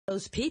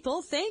Those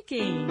people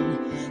thinking,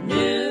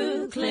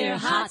 nuclear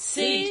hot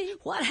seat,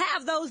 what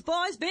have those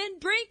boys been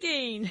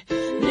drinking?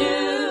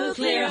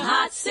 Nuclear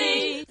hot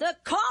seat, the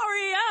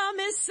corium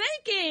is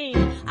sinking.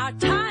 Our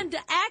time to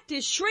act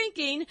is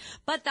shrinking,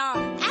 but our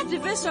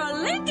activists are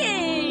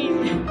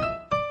linking.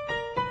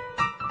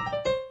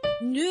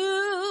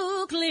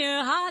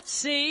 Nuclear hot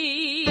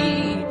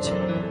seat,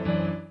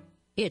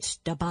 it's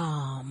the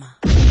bomb.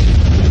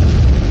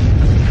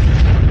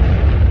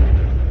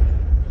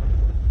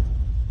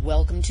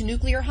 Welcome to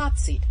Nuclear Hot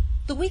Seat,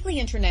 the weekly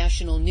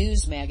international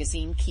news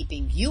magazine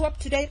keeping you up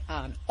to date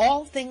on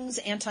all things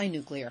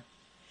anti-nuclear.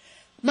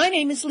 My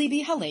name is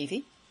Libbe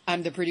HaLevy.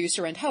 I'm the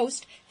producer and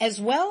host,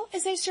 as well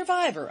as a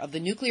survivor of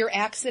the nuclear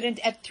accident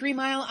at 3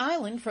 Mile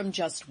Island from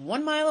just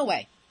 1 mile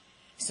away.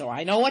 So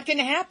I know what can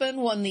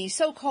happen when the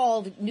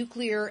so-called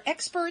nuclear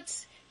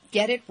experts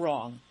get it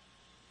wrong.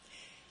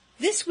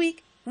 This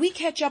week, we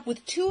catch up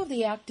with two of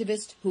the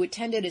activists who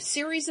attended a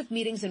series of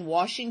meetings in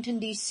Washington,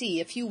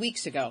 D.C. a few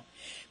weeks ago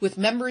with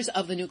members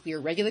of the Nuclear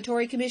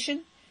Regulatory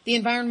Commission, the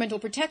Environmental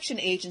Protection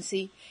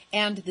Agency,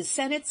 and the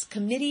Senate's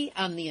Committee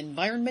on the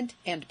Environment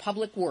and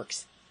Public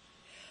Works.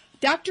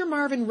 Dr.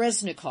 Marvin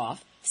Resnikoff,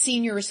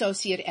 Senior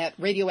Associate at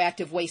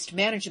Radioactive Waste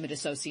Management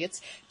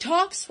Associates,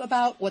 talks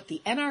about what the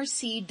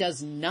NRC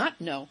does not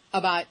know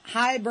about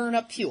high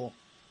burn-up fuel,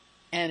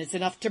 and it's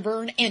enough to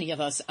burn any of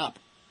us up.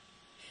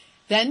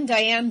 Then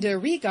Diane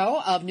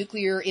DeRigo of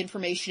Nuclear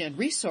Information and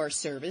Resource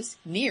Service,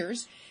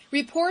 NIRS,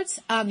 reports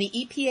on the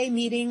EPA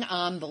meeting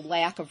on the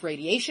lack of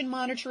radiation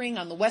monitoring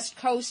on the West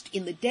Coast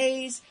in the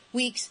days,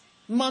 weeks,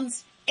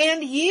 months,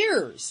 and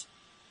years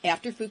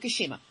after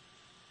Fukushima.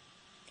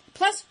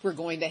 Plus, we're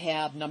going to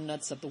have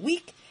Numbnuts of the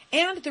Week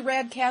and the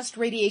Radcast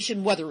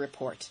Radiation Weather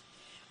Report.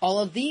 All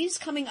of these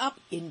coming up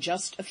in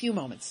just a few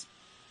moments.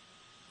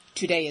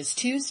 Today is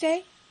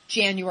Tuesday,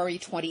 January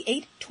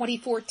 28,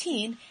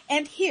 2014,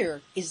 and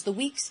here is the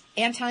week's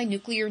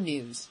anti-nuclear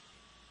news.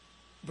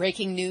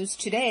 Breaking news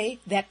today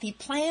that the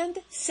planned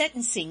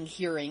sentencing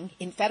hearing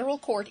in federal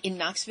court in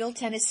Knoxville,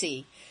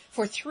 Tennessee,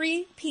 for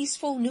 3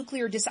 peaceful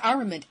nuclear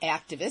disarmament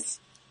activists,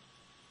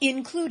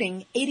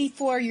 including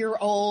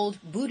 84-year-old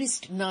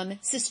Buddhist nun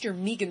Sister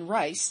Megan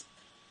Rice,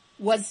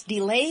 was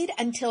delayed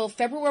until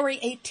February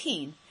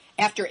 18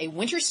 after a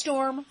winter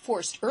storm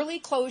forced early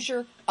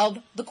closure of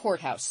the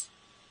courthouse.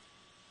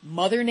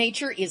 Mother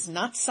Nature is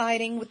not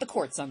siding with the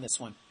courts on this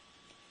one.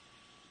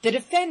 The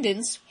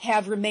defendants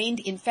have remained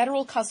in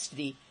federal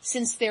custody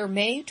since their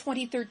May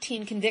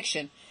 2013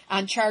 conviction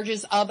on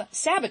charges of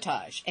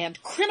sabotage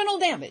and criminal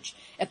damage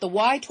at the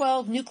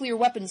Y-12 nuclear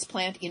weapons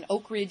plant in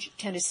Oak Ridge,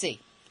 Tennessee.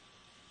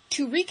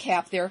 To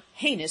recap their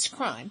heinous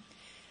crime,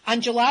 on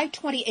July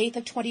 28th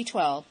of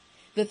 2012,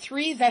 the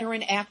 3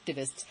 veteran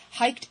activists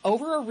hiked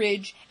over a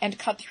ridge and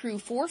cut through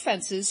 4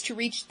 fences to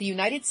reach the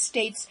United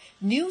States'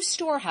 new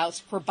storehouse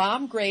for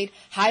bomb-grade,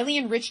 highly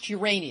enriched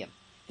uranium,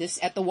 this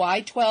at the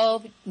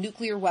Y-12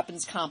 nuclear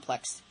weapons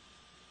complex.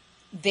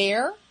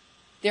 There,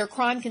 their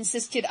crime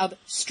consisted of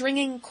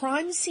stringing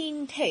crime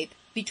scene tape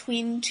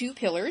between 2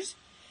 pillars,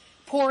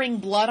 pouring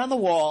blood on the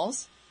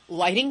walls,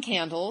 lighting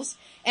candles,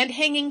 and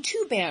hanging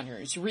 2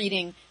 banners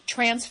reading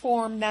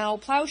 "Transform Now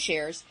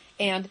Plowshares"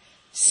 and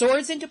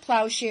 "Swords into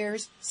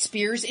plowshares,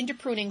 spears into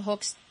pruning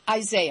hooks,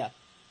 Isaiah."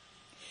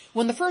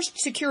 When the first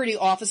security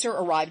officer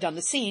arrived on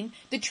the scene,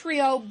 the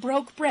trio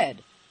broke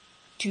bread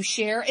to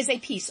share as a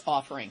peace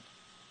offering.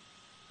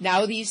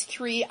 Now these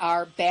 3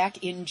 are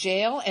back in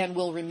jail and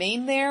will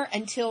remain there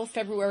until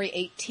February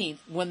 18th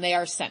when they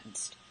are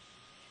sentenced.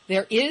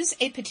 There is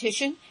a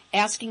petition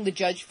asking the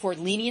judge for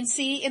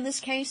leniency in this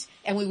case,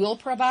 and we will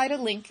provide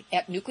a link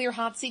at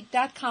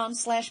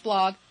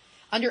nuclearhotseat.com/blog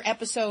under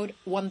episode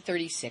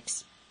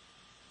 136.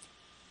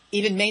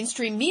 Even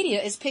mainstream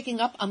media is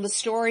picking up on the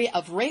story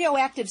of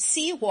radioactive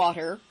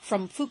seawater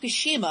from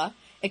Fukushima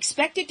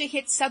expected to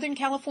hit Southern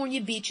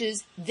California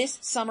beaches this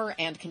summer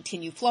and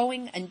continue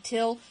flowing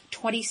until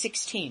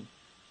 2016.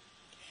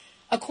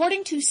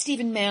 According to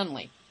Stephen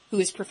Manley, who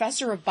is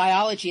professor of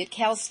biology at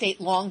Cal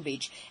State Long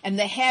Beach and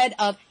the head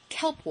of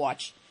Kelp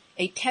Watch,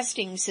 a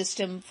testing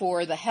system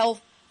for the health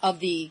of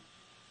the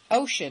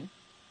ocean,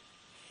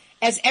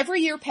 as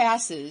every year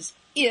passes,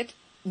 it,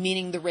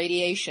 meaning the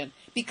radiation,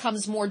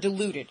 becomes more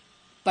diluted,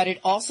 but it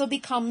also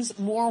becomes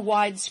more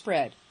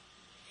widespread.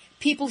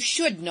 People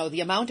should know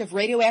the amount of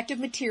radioactive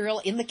material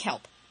in the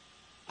kelp.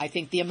 I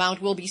think the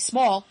amount will be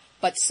small,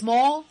 but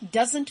small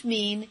doesn't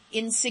mean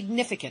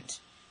insignificant.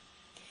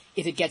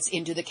 If it gets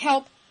into the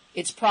kelp,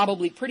 it's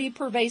probably pretty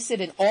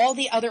pervasive in all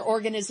the other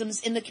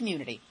organisms in the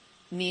community,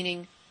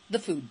 meaning the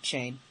food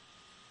chain.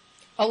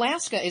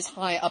 Alaska is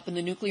high up in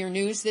the nuclear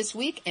news this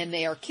week, and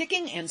they are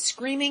kicking and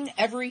screaming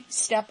every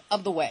step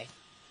of the way.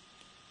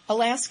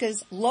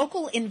 Alaska's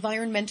Local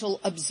Environmental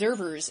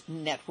Observers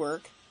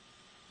Network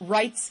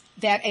writes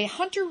that a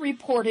hunter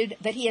reported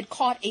that he had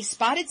caught a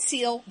spotted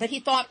seal that he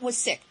thought was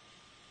sick.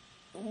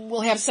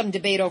 We'll have some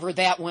debate over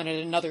that one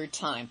at another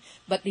time.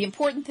 But the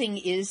important thing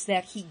is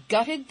that he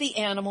gutted the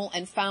animal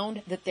and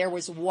found that there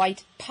was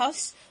white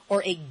pus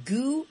or a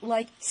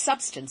goo-like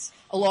substance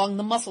along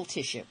the muscle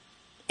tissue.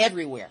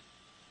 everywhere.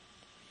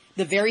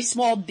 The very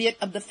small bit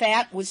of the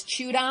fat was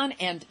chewed on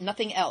and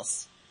nothing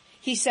else.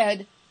 He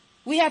said,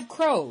 "We have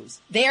crows.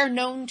 They are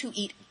known to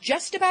eat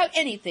just about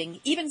anything,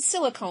 even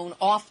silicone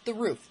off the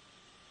roof.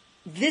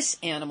 This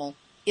animal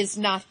is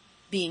not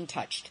being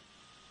touched."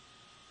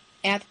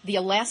 At the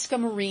Alaska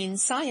Marine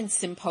Science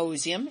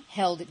Symposium,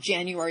 held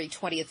January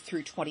 20th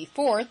through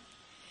 24th,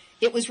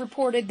 it was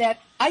reported that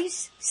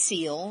ice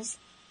seals,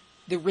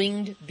 the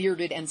ringed,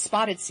 bearded, and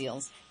spotted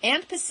seals,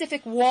 and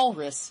Pacific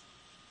walrus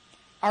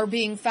are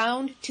being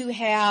found to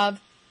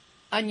have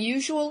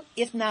unusual,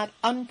 if not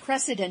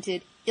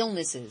unprecedented,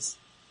 illnesses.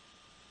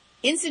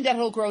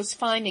 Incidental gross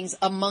findings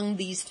among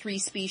these three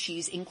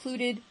species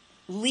included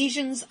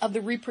lesions of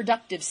the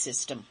reproductive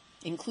system,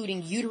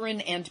 including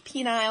uterine and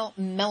penile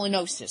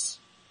melanosis.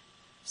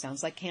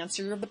 Sounds like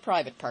cancer of the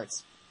private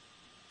parts.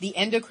 The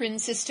endocrine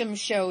system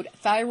showed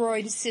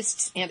thyroid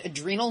cysts and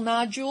adrenal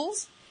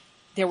nodules.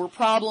 There were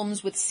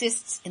problems with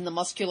cysts in the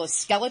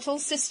musculoskeletal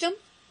system.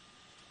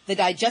 The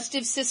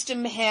digestive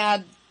system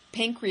had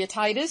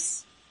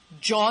pancreatitis,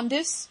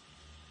 jaundice,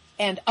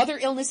 and other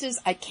illnesses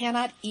I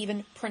cannot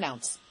even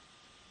pronounce.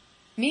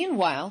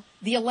 Meanwhile,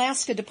 the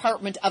Alaska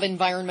Department of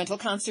Environmental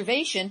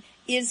Conservation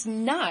is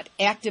not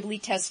actively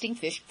testing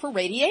fish for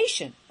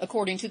radiation,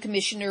 according to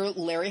Commissioner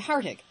Larry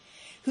Hartig,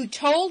 who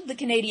told the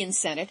Canadian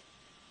Senate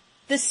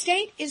the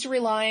state is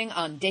relying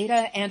on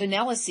data and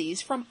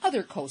analyses from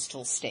other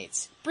coastal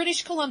states,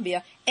 British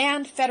Columbia,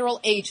 and federal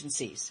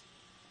agencies.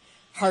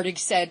 Hartig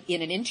said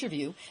in an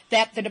interview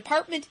that the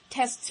department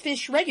tests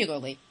fish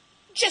regularly,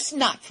 just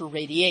not for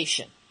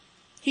radiation.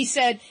 He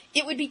said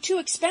it would be too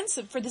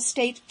expensive for the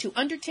state to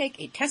undertake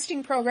a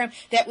testing program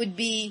that would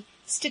be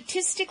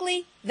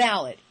statistically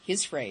valid,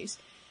 his phrase,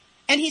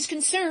 and he's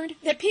concerned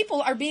that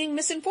people are being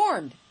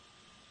misinformed.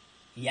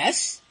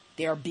 Yes,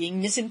 they are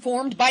being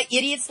misinformed by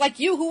idiots like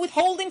you who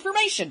withhold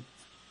information.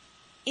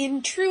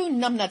 In true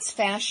numbnuts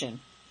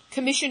fashion,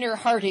 Commissioner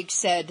Hartig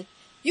said,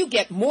 "You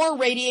get more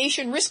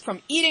radiation risk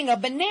from eating a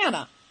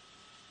banana."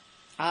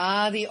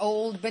 Ah, the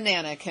old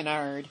banana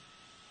canard.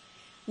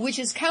 Which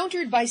is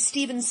countered by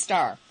Stephen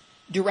Starr,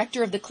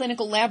 director of the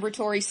Clinical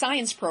Laboratory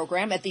Science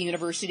Program at the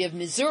University of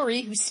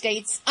Missouri, who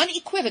states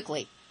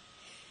unequivocally,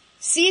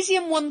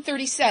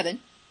 cesium-137,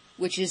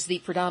 which is the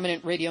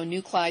predominant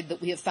radionuclide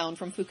that we have found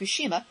from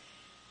Fukushima,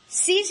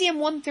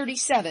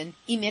 cesium-137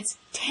 emits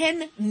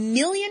 10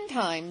 million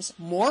times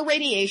more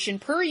radiation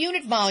per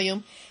unit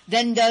volume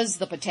than does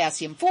the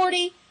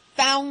potassium-40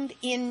 found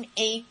in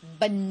a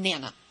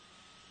banana.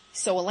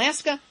 So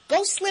Alaska,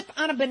 go slip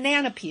on a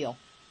banana peel,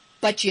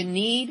 but you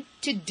need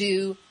to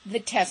do the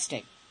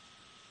testing.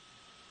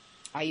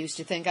 I used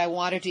to think I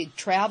wanted to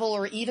travel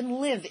or even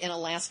live in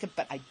Alaska,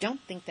 but I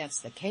don't think that's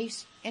the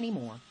case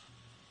anymore.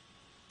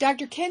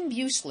 Dr. Ken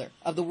Buessler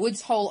of the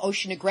Woods Hole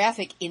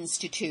Oceanographic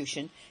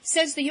Institution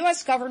says the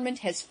U.S. government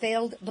has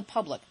failed the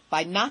public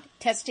by not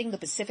testing the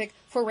Pacific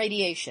for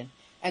radiation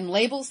and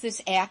labels this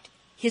act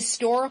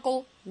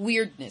historical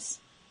weirdness.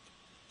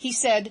 He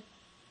said,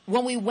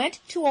 "When we went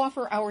to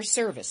offer our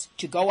service,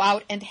 to go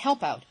out and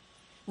help out,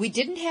 we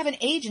didn't have an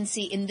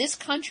agency in this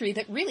country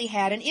that really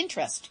had an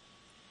interest.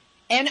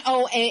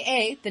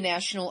 NOAA, the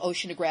National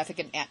Oceanographic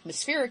and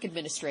Atmospheric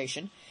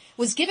Administration,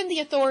 was given the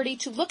authority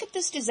to look at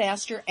this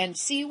disaster and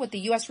see what the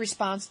U.S.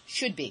 response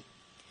should be.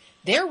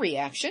 Their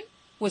reaction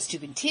was to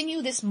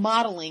continue this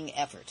modeling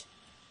effort,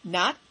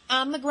 not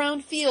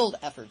on-the-ground field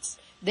efforts.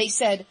 They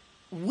said,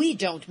 'We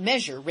don't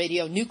measure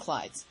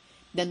radionuclides.'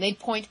 Then they'd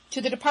point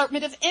to the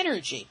Department of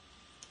Energy.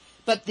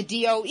 But the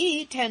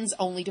DOE tends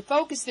only to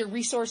focus their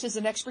resources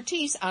and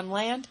expertise on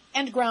land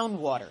and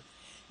groundwater,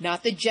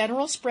 not the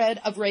general spread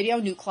of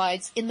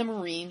radionuclides in the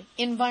marine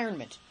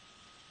environment."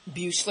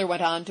 Buessler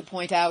went on to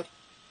point out,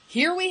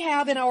 "Here we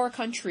have in our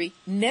country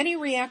many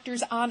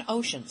reactors on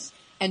oceans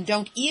and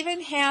don't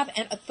even have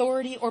an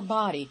authority or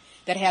body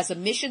that has a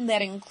mission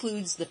that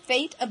includes the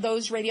fate of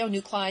those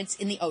radionuclides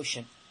in the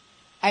ocean.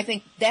 I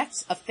think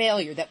that's a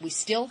failure that we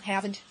still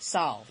haven't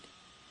solved."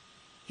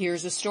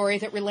 Here's a story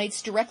that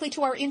relates directly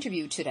to our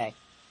interview today.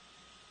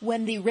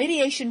 When the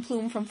radiation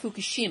plume from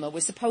Fukushima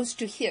was supposed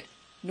to hit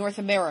North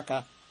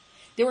America,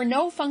 there were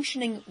no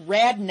functioning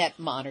RadNet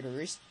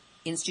monitors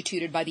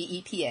instituted by the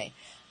EPA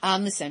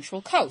on the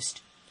Central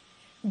Coast.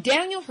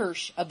 Daniel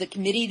Hirsch of the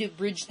Committee to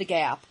Bridge the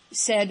Gap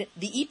said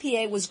the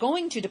EPA was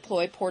going to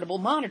deploy portable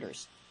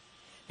monitors.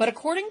 But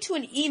according to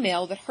an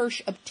email that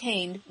Hirsch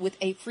obtained with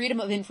a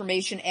Freedom of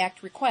Information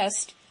Act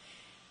request,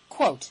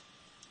 quote,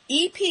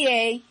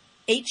 "EPA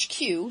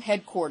HQ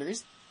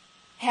headquarters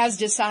has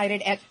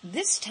decided at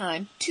this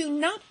time to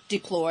not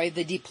deploy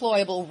the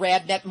deployable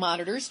RadNet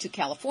monitors to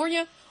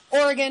California,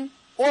 Oregon,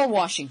 or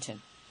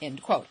Washington,"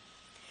 end quote.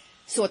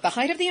 So at the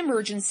height of the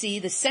emergency,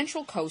 the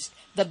Central Coast,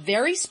 the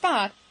very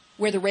spot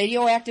where the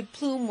radioactive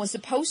plume was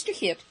supposed to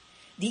hit,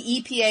 the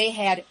EPA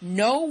had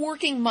no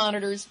working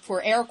monitors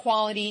for air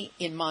quality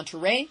in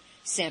Monterey,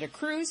 Santa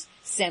Cruz,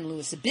 San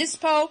Luis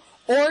Obispo,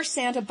 or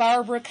Santa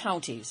Barbara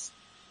counties.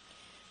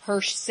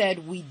 Hirsch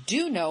said, "We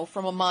do know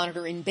from a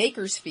monitor in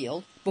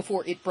Bakersfield,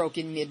 before it broke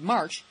in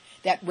mid-March,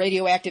 that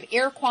radioactive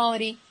air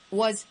quality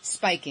was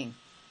spiking.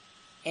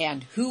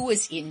 And who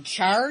was in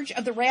charge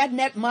of the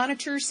RadNet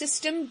monitor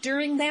system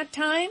during that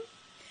time?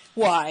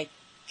 Why,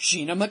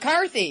 Gina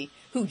McCarthy,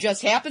 who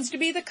just happens to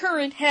be the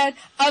current head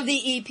of the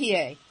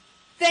EPA.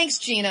 Thanks,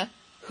 Gina.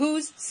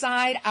 Whose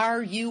side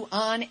are you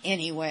on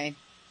anyway?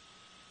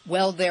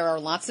 Well, there are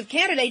lots of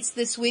candidates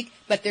this week,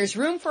 but there's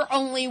room for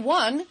only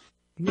one.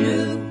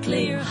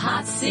 Nuclear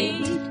hot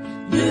seat,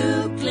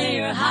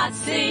 nuclear hot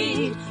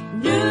seat,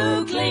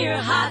 nuclear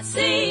hot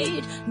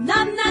seat,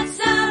 nuts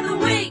of the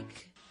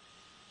week.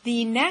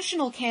 The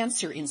National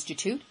Cancer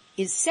Institute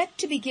is set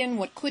to begin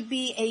what could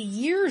be a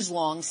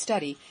years-long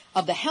study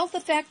of the health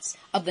effects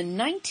of the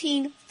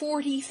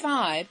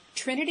 1945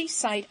 Trinity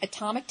Site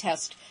atomic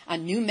test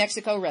on New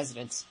Mexico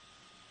residents.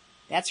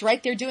 That's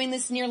right, they're doing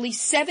this nearly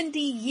 70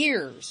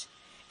 years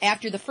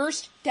after the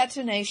first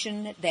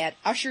detonation that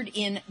ushered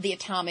in the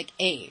atomic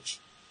age.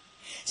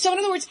 So in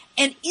other words,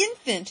 an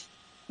infant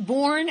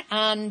born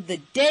on the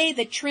day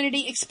that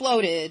Trinity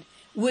exploded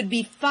would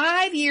be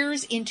 5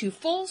 years into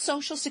full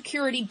Social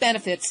Security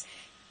benefits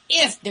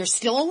if they're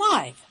still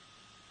alive.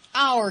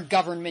 Our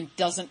government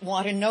doesn't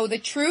want to know the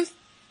truth.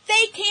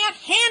 They can't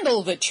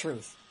handle the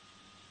truth.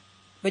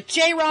 But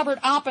J. Robert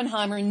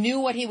Oppenheimer knew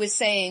what he was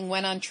saying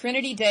when on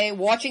Trinity Day,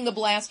 watching the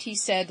blast, he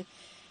said,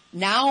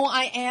 "Now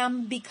I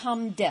am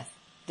become death,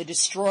 the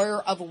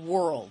destroyer of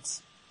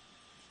worlds."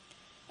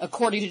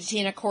 According to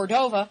Tina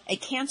Cordova, a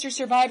cancer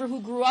survivor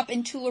who grew up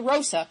in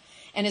Tularosa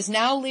and is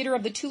now leader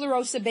of the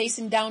Tularosa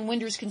Basin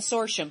Downwinders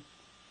Consortium,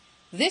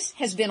 this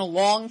has been a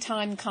long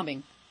time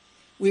coming.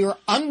 We were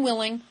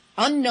unwilling,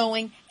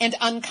 unknowing, and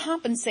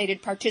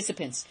uncompensated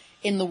participants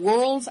in the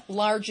world's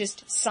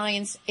largest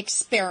science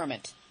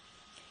experiment.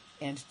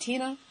 And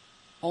Tina,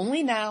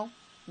 only now,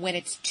 when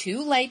it's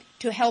too late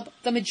to help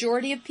the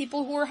majority of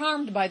people who are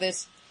harmed by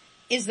this,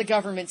 is the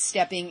government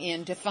stepping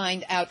in to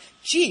find out,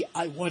 gee,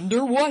 I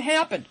wonder what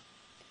happened.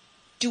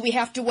 Do we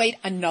have to wait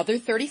another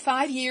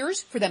 35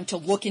 years for them to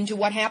look into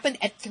what happened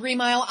at 3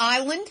 Mile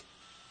Island?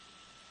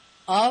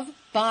 Of,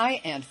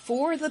 by, and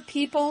for the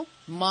people,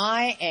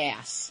 my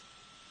ass.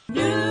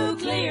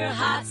 Nuclear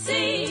hot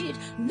seat,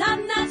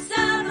 nuts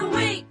of the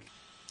week.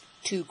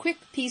 2 quick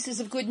pieces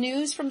of good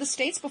news from the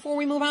states before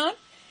we move on.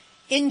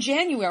 In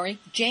January,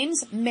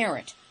 James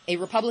Merritt, a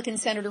Republican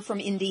senator from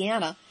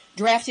Indiana,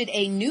 drafted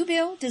a new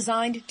bill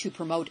designed to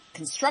promote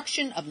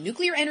construction of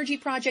nuclear energy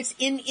projects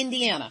in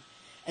Indiana,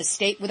 a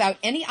state without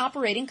any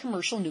operating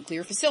commercial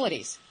nuclear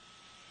facilities.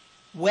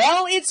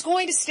 Well, it's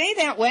going to stay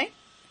that way.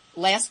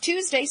 Last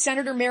Tuesday,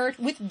 Senator Merritt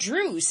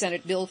withdrew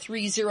Senate Bill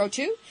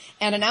 302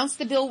 and announced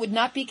the bill would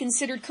not be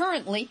considered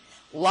currently,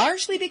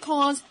 largely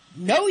because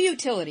no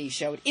utility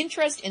showed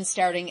interest in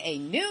starting a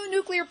new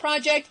nuclear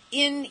project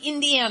in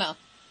Indiana.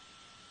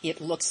 It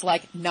looks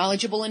like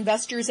knowledgeable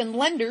investors and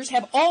lenders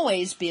have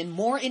always been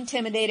more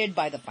intimidated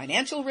by the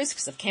financial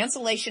risks of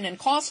cancellation and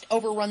cost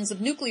overruns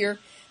of nuclear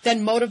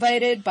than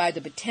motivated by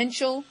the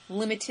potential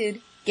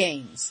limited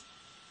gains.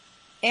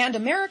 And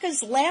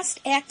America's last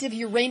active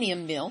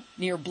uranium mill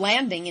near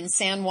Blanding in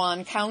San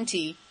Juan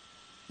County,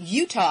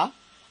 Utah,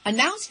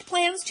 announced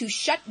plans to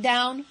shut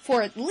down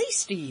for at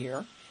least a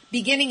year,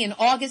 beginning in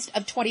August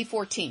of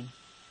 2014.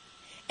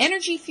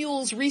 Energy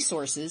Fuels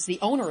Resources, the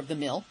owner of the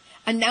mill,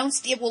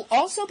 announced it will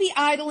also be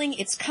idling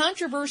its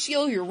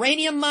controversial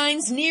uranium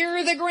mines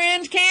near the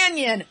Grand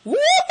Canyon.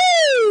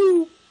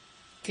 Woohoo!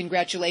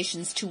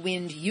 Congratulations to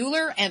Wind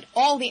Euler and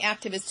all the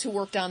activists who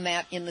worked on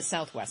that in the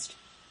Southwest.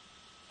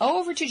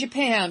 Over to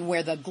Japan,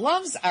 where the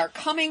gloves are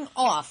coming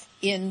off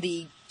in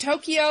the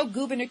Tokyo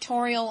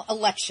gubernatorial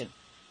election.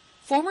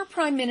 Former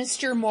Prime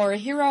Minister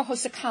Morihiro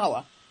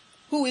Hosokawa,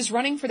 who is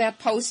running for that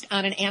post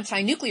on an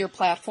anti-nuclear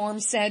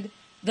platform, said,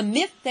 "The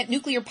myth that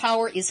nuclear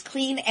power is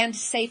clean and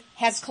safe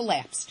has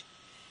collapsed.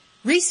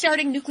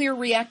 Restarting nuclear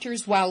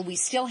reactors while we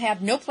still have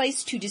no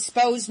place to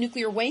dispose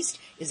nuclear waste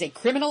is a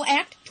criminal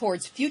act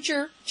towards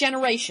future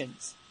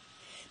generations.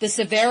 The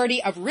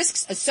severity of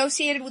risks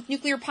associated with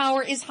nuclear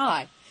power is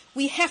high.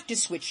 We have to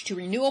switch to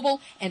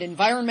renewable and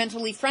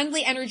environmentally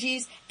friendly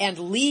energies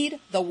and lead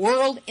the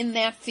world in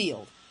that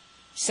field."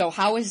 So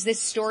how is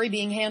this story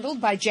being handled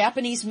by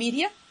Japanese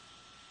media?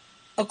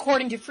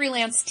 According to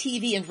freelance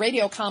TV and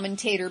radio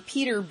commentator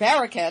Peter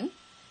Barakan,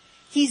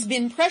 he's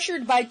been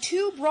pressured by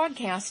 2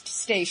 broadcast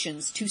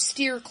stations to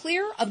steer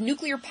clear of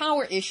nuclear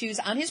power issues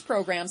on his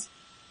programs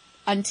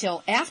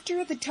until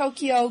after the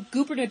Tokyo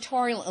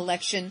gubernatorial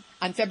election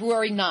on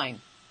February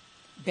 9.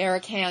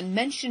 Barakan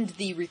mentioned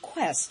the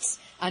requests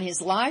on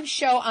his live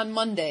show on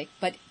Monday,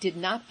 but did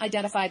not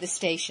identify the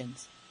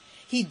stations.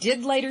 He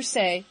did later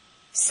say,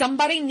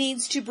 "Somebody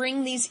needs to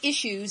bring these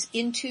issues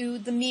into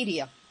the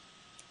media."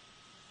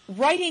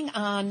 Writing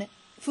on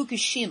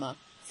Fukushima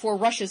for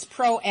Russia's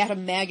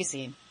pro-atom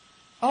magazine,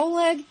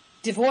 Oleg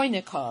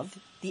Dvoynikov,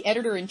 the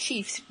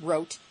editor-in-chief,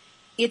 wrote,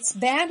 "It's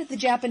bad the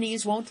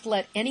Japanese won't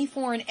let any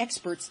foreign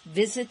experts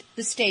visit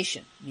the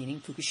station,"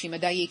 meaning Fukushima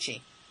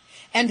Daiichi.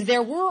 And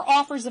there were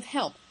offers of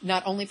help,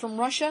 not only from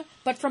Russia,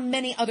 but from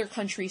many other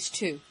countries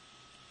too.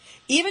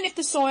 Even if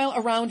the soil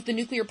around the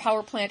nuclear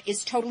power plant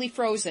is totally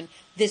frozen,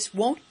 this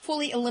won't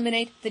fully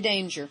eliminate the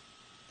danger.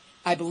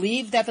 I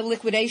believe that the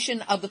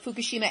liquidation of the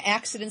Fukushima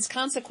accident's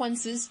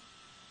consequences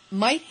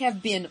might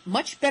have been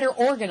much better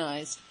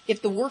organized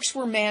if the works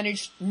were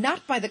managed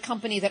not by the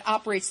company that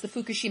operates the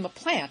Fukushima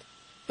plant,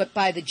 but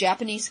by the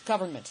Japanese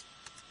government.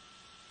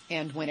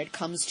 And when it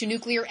comes to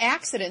nuclear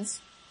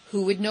accidents,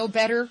 who would know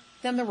better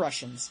than the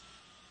Russians?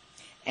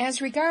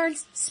 As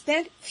regards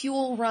spent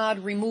fuel rod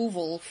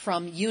removal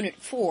from Unit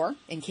 4,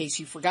 in case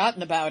you've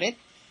forgotten about it,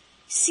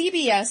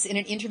 CBS, in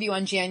an interview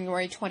on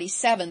January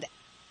 27th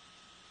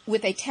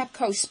with a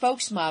TEPCO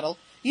spokesmodel,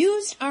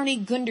 used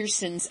Arnie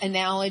Gunderson's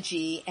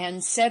analogy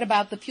and said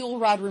about the fuel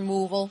rod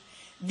removal,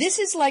 "This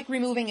is like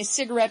removing a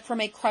cigarette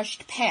from a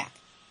crushed pack,"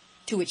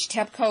 to which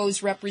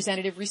TEPCO's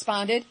representative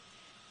responded,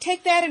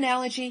 "Take that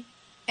analogy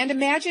and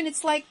imagine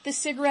it's like the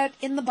cigarette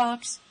in the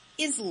box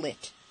is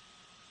lit."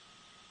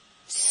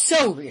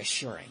 So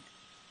reassuring.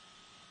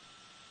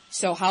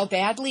 So how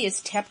badly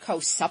is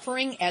TEPCO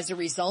suffering as a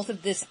result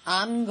of this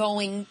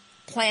ongoing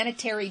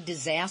planetary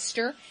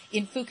disaster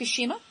in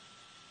Fukushima?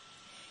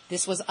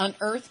 This was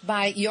unearthed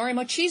by Yori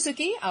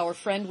Mochizuki, our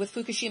friend with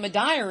Fukushima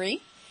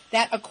Diary,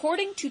 that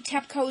according to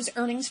TEPCO's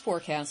earnings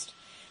forecast,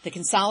 the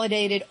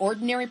consolidated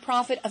ordinary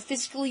profit of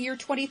fiscal year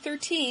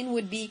 2013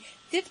 would be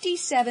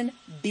 57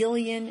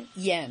 billion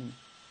yen.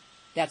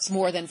 That's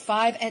more than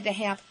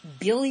 5.5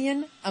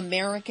 billion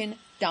American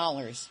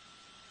dollars.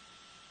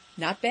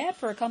 Not bad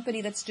for a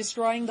company that's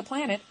destroying the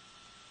planet.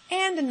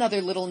 And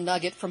another little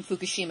nugget from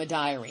Fukushima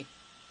Diary.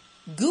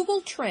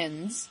 Google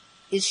Trends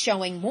is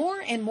showing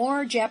more and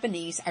more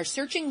Japanese are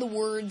searching the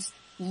words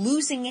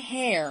losing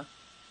hair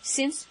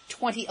since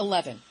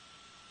 2011.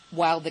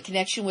 While the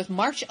connection with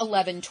March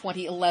 11,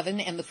 2011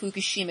 and the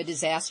Fukushima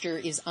disaster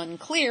is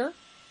unclear,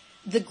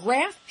 the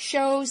graph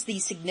shows the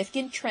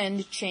significant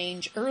trend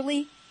change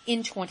early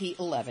in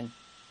 2011.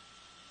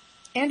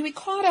 And we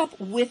caught up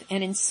with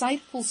an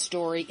insightful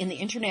story in the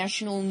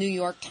International New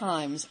York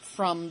Times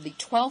from the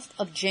 12th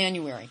of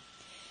January.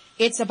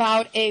 It's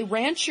about a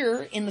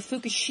rancher in the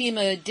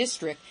Fukushima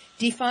district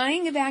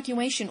defying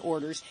evacuation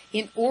orders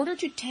in order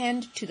to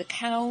tend to the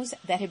cows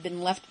that had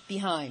been left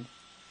behind.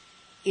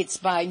 It's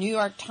by New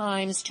York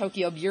Times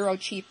Tokyo Bureau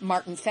Chief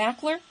Martin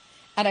Fackler,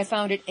 and I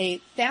found it a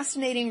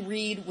fascinating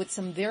read with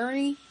some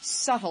very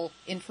subtle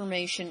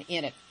information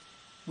in it.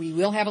 We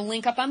will have a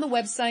link up on the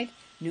website,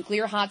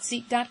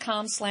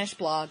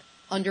 nuclearhotseat.com/blog,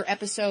 under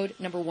episode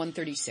number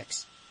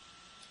 136.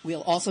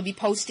 We'll also be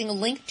posting a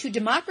link to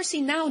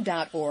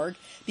democracynow.org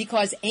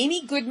because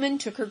Amy Goodman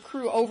took her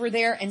crew over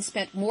there and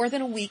spent more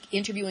than a week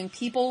interviewing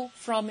people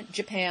from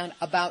Japan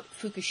about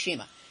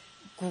Fukushima.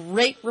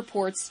 Great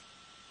reports.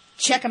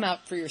 Check them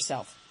out for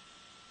yourself.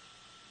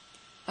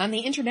 On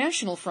the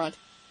international front,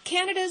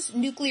 Canada's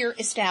nuclear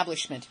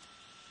establishment.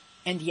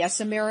 And yes,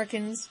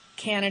 Americans,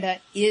 Canada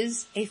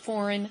is a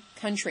foreign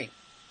country.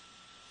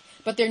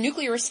 But their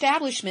nuclear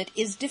establishment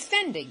is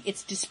defending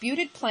its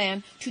disputed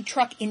plan to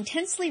truck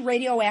intensely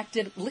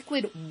radioactive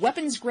liquid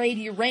weapons-grade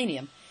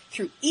uranium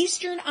through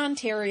eastern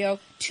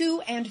Ontario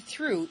to and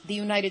through the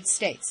United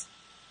States.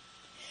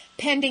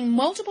 Pending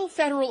multiple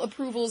federal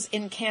approvals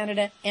in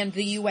Canada and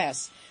the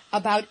U.S.,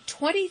 about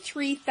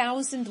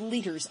 23,000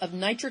 liters of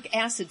nitric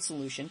acid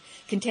solution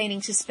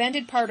containing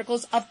suspended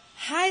particles of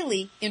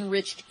highly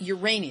enriched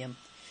uranium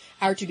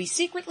are to be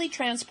secretly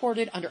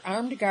transported under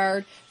armed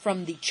guard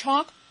from the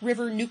Chalk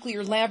River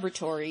Nuclear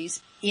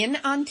Laboratories in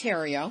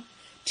Ontario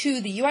to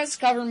the U.S.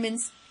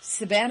 government's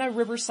Savannah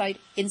River site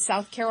in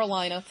South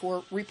Carolina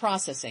for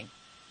reprocessing.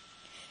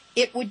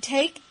 It would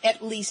take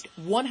at least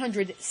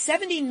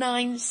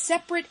 179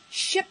 separate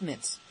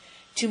shipments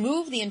to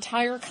move the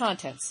entire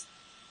contents.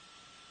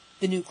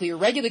 The Nuclear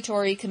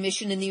Regulatory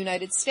Commission in the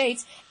United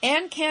States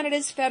and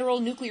Canada's Federal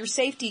Nuclear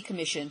Safety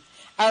Commission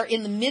are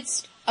in the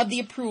midst of the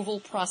approval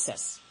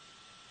process.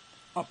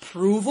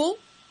 Approval?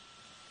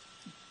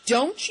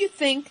 Don't you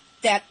think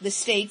that the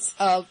states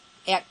of,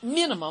 at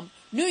minimum,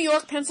 New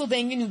York,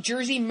 Pennsylvania, New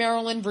Jersey,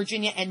 Maryland,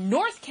 Virginia, and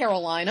North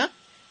Carolina,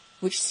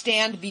 which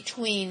stand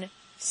between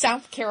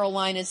South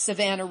Carolina's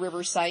Savannah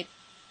River site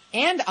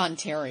and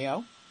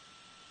Ontario,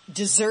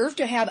 deserve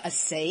to have a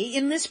say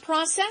in this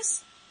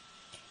process?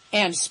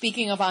 And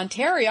speaking of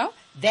Ontario,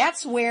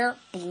 that's where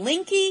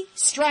Blinky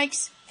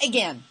strikes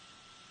again.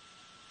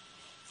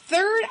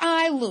 Third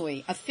Eye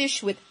Louie, a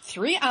fish with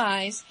 3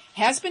 eyes,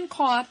 has been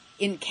caught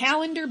in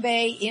Calendar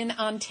Bay in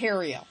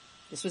Ontario.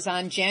 This was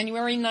on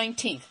January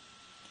 19th.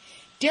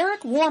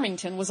 Derek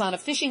Warmington was on a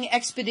fishing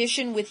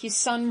expedition with his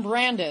son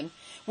Brandon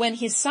when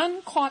his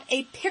son caught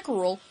a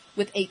pickerel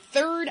with a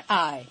 3rd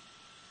eye.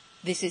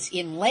 This is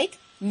in Lake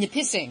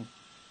Nipissing.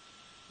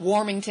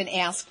 Warmington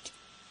asked,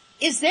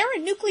 "Is there a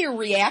nuclear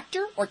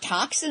reactor or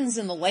toxins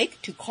in the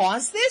lake to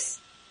cause this?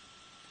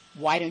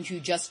 Why don't you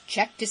just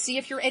check to see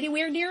if you're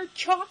anywhere near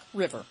Chalk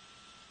River?"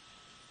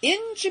 In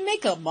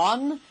Jamaica,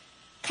 Mon,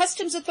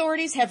 customs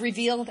authorities have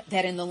revealed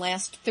that in the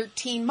last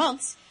 13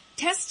 months,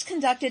 tests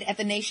conducted at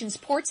the nation's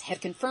ports have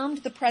confirmed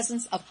the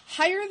presence of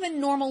higher than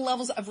normal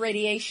levels of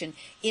radiation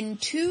in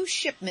 2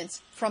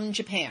 shipments from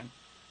Japan.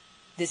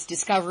 This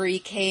discovery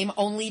came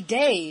only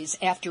days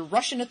after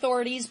Russian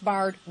authorities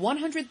barred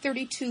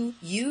 132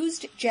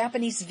 used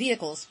Japanese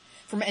vehicles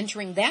from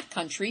entering that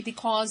country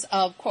because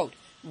of, quote,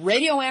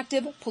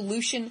 radioactive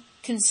pollution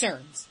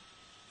concerns.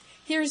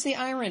 Here's the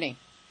irony.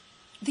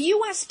 The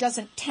U.S.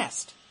 doesn't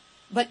test,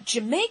 but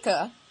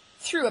Jamaica,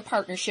 through a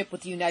partnership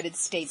with the United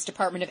States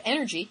Department of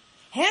Energy,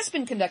 has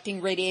been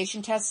conducting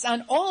radiation tests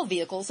on all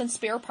vehicles and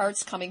spare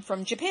parts coming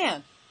from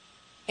Japan.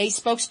 A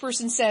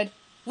spokesperson said,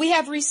 "We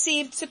have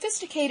received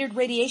sophisticated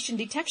radiation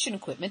detection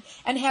equipment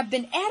and have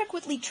been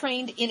adequately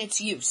trained in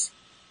its use."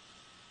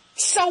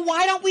 So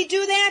why don't we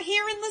do that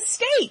here in the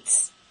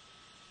States?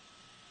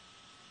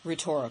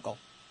 Rhetorical.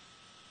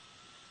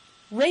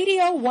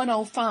 Radio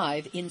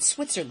 105 in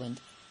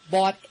Switzerland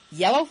bought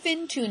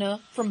yellowfin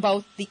tuna from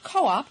both the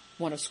Co-op,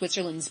 one of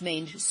Switzerland's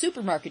main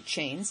supermarket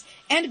chains,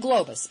 and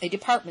Globus, a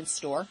department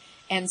store,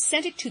 and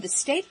sent it to the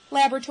state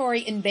laboratory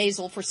in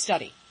Basel for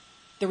study.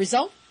 The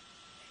result?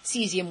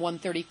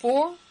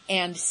 Cesium-134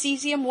 and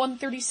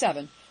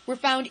Cesium-137 were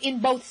found in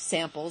both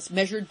samples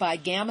measured by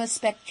gamma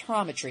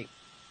spectrometry.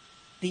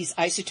 These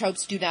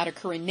isotopes do not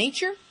occur in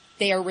nature.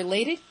 They are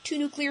related to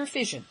nuclear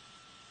fission.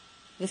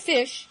 The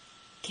fish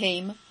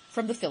came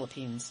from the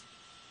Philippines.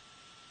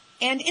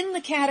 And in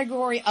the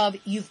category of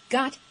 "you've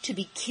got to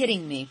be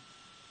kidding me,"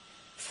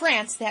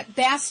 France, that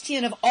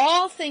bastion of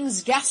all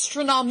things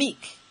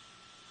gastronomique,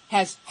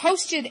 has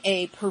hosted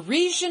a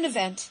Parisian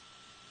event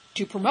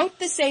to promote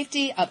the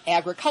safety of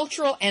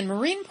agricultural and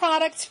marine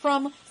products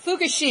from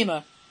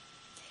Fukushima.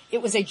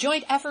 It was a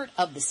joint effort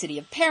of the city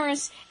of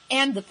Paris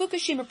and the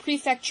Fukushima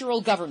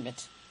prefectural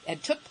government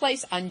and took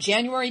place on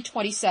January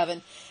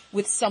 27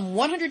 with some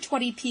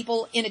 120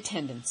 people in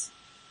attendance.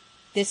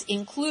 This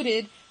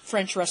included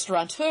French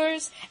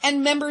restaurateurs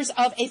and members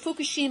of a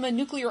Fukushima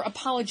nuclear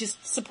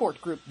apologist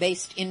support group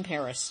based in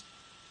Paris.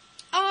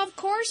 Of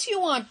course you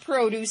want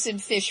produce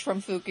and fish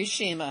from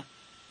Fukushima.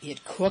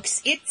 It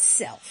cooks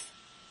itself.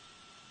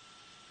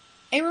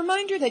 A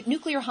reminder that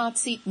Nuclear Hot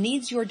Seat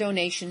needs your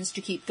donations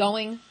to keep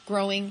going,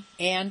 growing,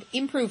 and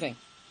improving.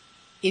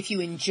 If you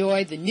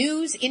enjoy the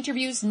news,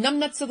 interviews,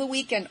 numbnuts of the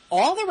week, and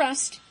all the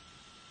rest,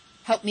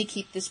 help me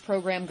keep this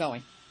program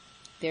going.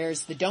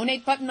 There's the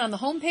donate button on the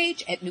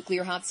homepage at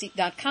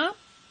nuclearhotseat.com.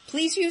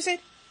 Please use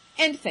it,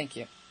 and thank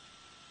you.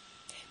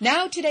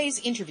 Now today's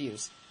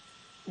interviews.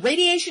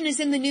 Radiation is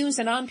in the news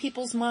and on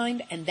people's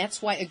mind, and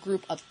that's why a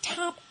group of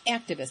top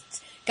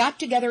activists got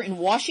together in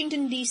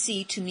Washington,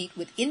 D.C. to meet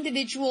with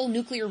individual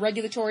Nuclear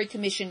Regulatory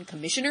Commission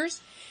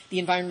commissioners, the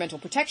Environmental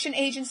Protection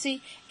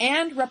Agency,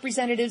 and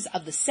representatives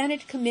of the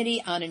Senate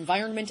Committee on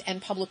Environment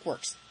and Public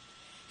Works.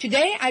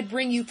 Today I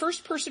bring you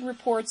first-person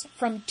reports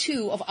from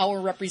two of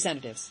our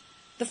representatives.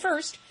 The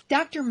first,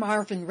 Dr.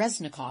 Marvin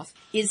Resnikoff,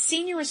 is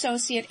Senior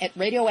Associate at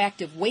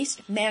Radioactive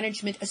Waste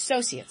Management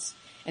Associates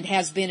and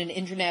has been an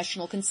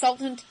international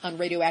consultant on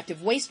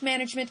radioactive waste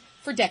management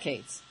for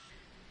decades.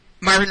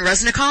 Marvin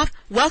Resnikoff,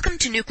 welcome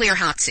to Nuclear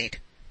Hot Seat.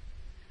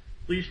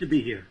 Pleased to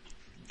be here.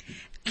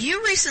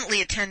 You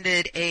recently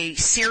attended a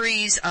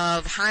series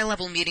of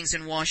high-level meetings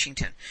in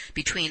Washington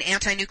between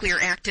anti-nuclear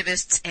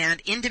activists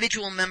and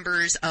individual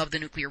members of the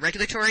Nuclear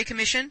Regulatory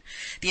Commission,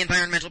 the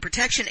Environmental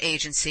Protection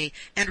Agency,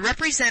 and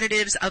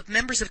representatives of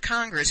members of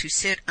Congress who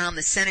sit on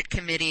the Senate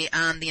Committee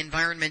on the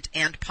Environment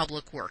and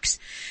Public Works.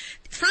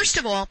 First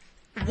of all,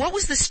 what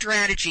was the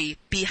strategy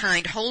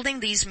behind holding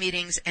these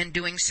meetings and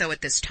doing so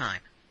at this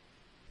time?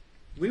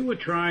 We were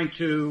trying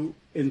to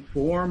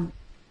inform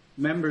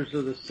members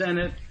of the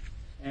Senate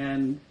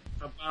and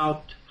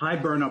about high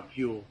burn-up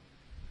fuel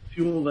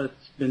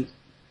that's been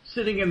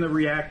sitting in the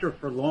reactor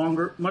for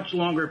much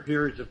longer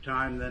periods of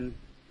time than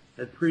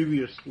had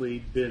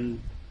previously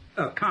been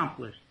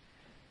accomplished.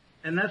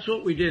 And that's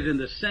what we did in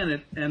the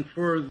Senate. And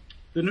for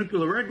the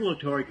Nuclear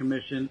Regulatory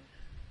Commission,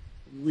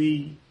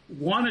 we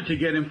wanted to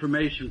get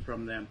information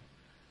from them.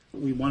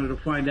 We wanted to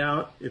find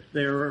out if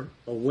they're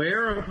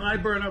aware of high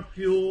burn-up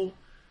fuel,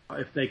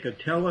 if they could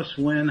tell us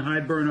when high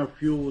burn-up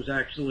fuel was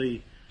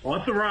actually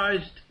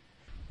authorized.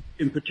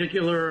 In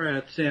particular,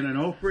 at San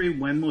Onofre,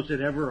 when was it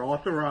ever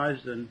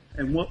authorized, and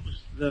what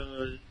was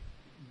the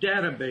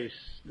database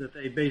that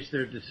they based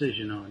their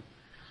decision on?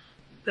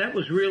 That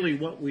was really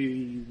what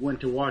we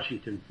went to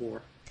Washington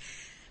for.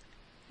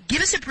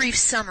 Give us a brief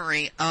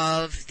summary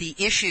of the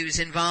issues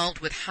involved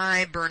with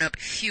high burn-up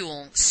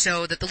fuel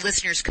so that the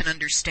listeners can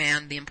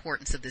understand the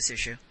importance of this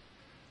issue.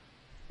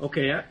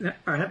 Okay,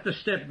 I have to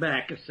step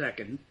back a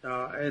second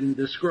and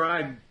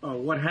describe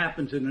what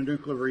happens in a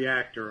nuclear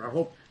reactor. I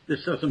hope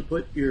this doesn't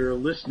put your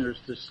listeners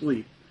to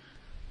sleep.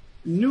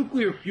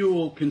 Nuclear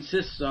fuel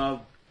consists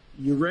of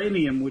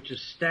uranium, which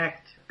is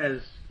stacked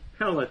as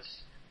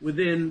pellets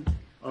within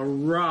a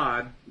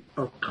rod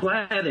of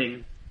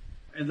cladding,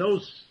 and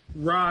those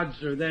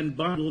rods are then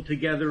bundled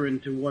together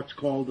into what's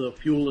called a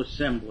fuel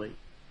assembly.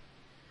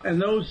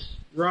 And those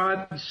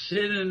rods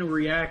sit in a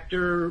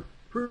reactor.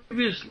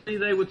 Previously,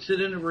 they would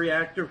sit in a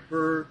reactor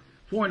for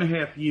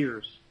 4.5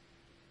 years.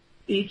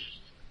 Each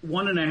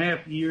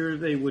 1.5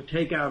 years, they would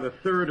take out a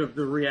third of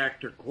the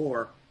reactor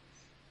core.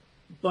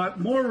 But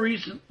more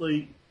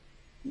recently,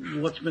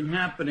 what's been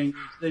happening is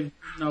they've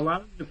been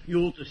allowing the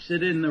fuel to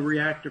sit in the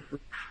reactor for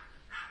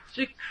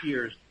 6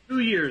 years, 2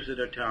 years at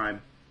a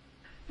time.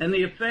 And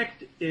the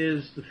effect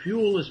is the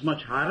fuel is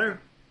much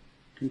hotter,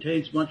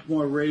 contains much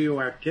more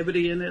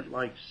radioactivity in it,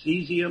 like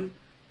cesium.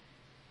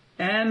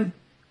 And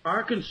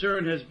our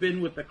concern has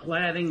been with the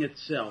cladding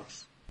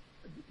itself.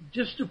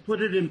 Just to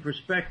put it in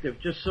perspective,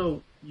 just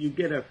so you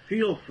get a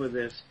feel for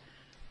this,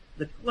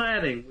 the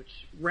cladding,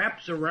 which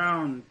wraps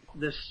around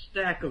this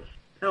stack of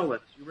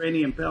pellets,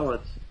 uranium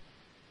pellets,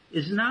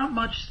 is not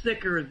much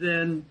thicker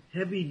than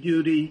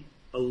heavy-duty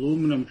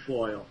aluminum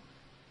foil.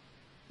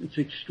 It's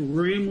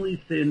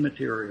extremely thin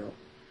material.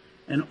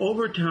 And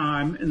over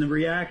time, in the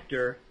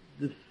reactor,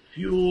 the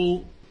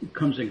fuel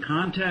comes in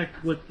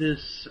contact with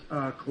this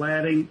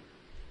cladding.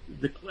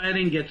 The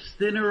cladding gets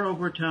thinner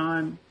over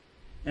time,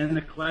 and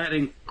the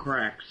cladding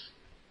cracks.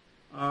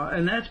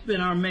 And that's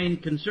been our main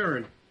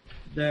concern,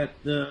 that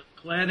the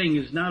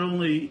cladding is not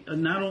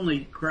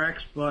only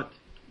cracks, but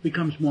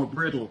becomes more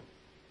brittle.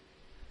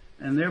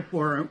 And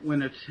therefore,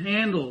 when it's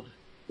handled,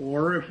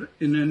 or if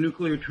in a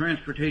nuclear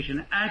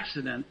transportation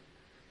accident,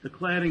 the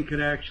cladding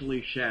could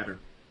actually shatter.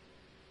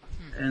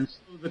 And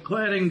so the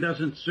cladding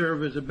doesn't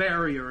serve as a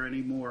barrier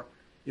anymore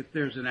if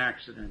there's an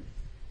accident.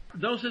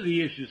 Those are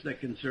the issues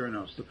that concern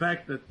us. The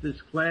fact that this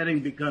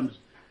cladding becomes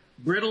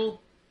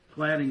brittle,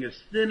 cladding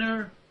is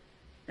thinner,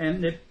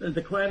 and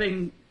the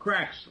cladding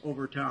cracks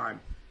over time.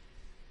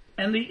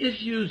 And the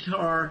issues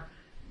are,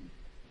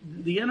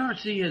 the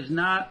NRC has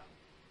not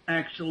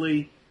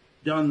actually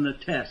done the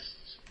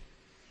tests.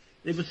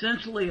 They've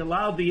essentially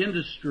allowed the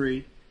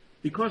industry,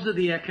 because of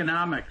the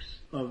economics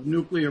of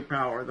nuclear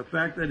power, the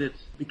fact that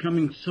it's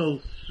becoming so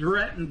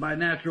threatened by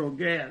natural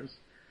gas,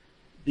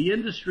 the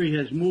industry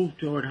has moved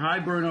toward high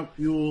burn-up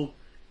fuel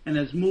and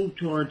has moved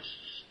towards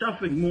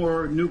stuffing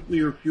more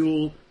nuclear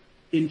fuel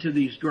into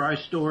these dry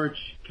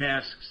storage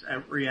casks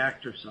at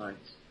reactor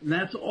sites. And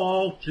that's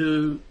all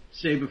to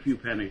save a few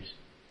pennies.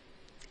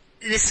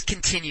 This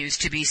continues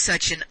to be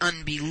such an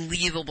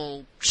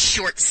unbelievable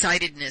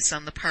short-sightedness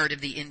on the part of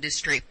the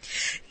industry.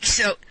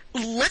 So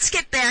let's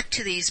get back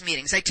to these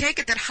meetings. I take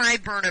it that high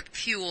burn-up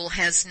fuel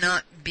has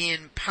not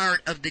been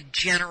part of the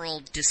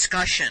general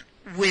discussion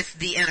with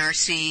the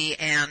NRC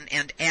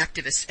and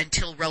activists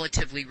until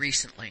relatively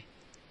recently.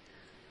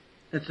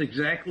 That's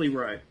exactly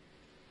right.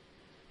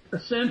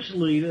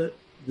 Essentially, the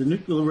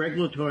Nuclear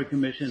Regulatory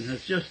Commission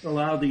has just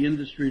allowed the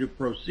industry to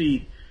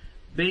proceed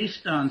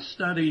based on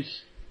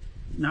studies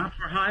not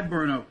for high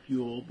burn-up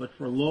fuel, but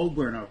for low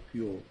burn-up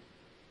fuel.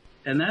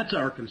 And that's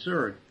our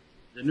concern.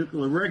 The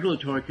Nuclear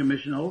Regulatory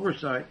Commission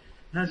oversight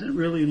hasn't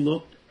really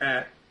looked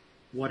at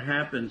what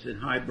happens in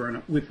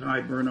with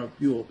high burn-up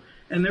fuel.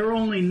 And they're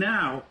only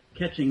now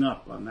catching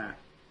up on that.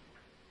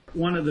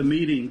 One of the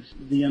meetings,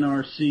 the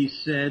NRC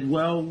said,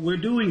 well, we're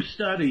doing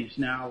studies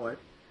now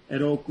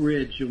at Oak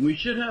Ridge, and we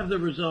should have the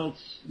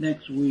results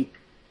next week.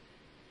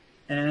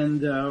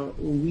 And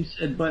we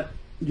said, but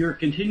you're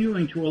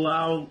continuing to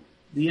allow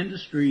the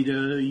industry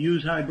to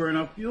use high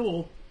burn-up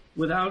fuel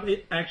without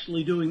it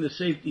actually doing the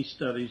safety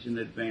studies in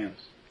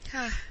advance.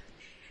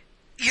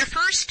 Your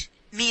first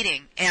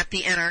meeting at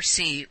the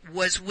NRC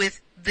was with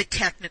the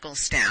technical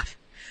staff.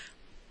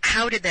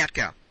 How did that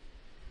go?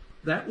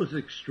 That was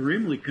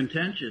extremely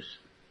contentious.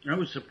 I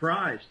was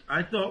surprised.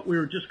 I thought we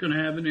were just going to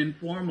have an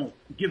informal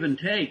give and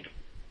take,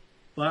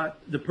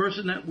 but the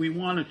person that we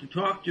wanted to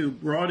talk to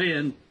brought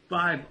in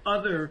 5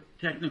 other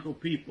technical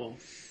people,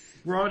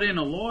 brought in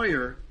a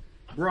lawyer,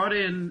 brought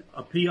in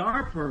a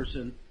PR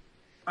person.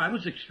 I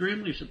was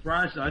extremely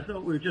surprised. I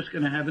thought we were just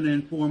going to have an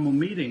informal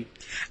meeting.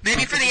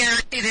 Maybe for the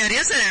NRC that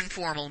is an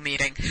informal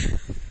meeting.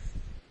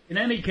 In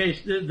any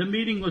case, the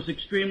meeting was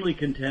extremely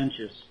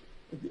contentious.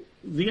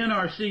 The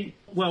NRC,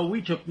 well,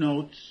 we took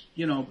notes,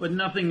 but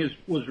nothing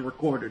was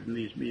recorded in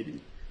these meetings.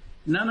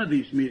 None of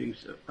these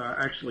meetings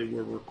actually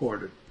were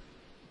recorded.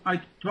 I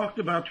talked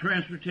about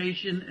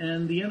transportation,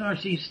 and the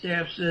NRC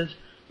staff says,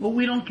 well,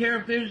 we don't care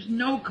if there's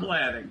no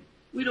cladding.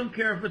 We don't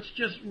care if it's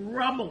just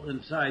rubble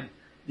inside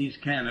these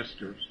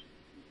canisters.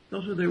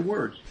 Those are their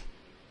words.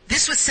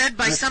 This was said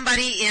by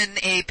somebody in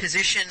a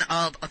position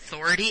of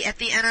authority at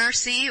the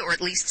NRC, or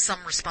at least some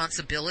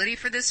responsibility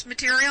for this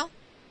material?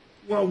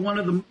 Well, one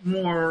of the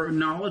more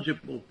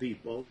knowledgeable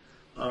people,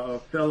 a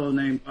fellow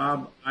named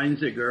Bob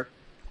Einziger,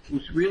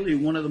 who's really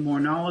one of the more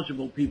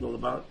knowledgeable people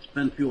about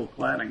spent fuel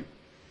cladding.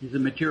 He's a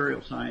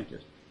material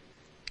scientist.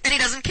 And he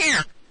doesn't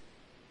care.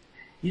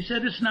 He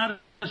said it's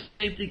not a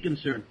safety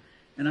concern.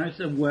 And I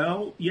said,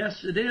 well,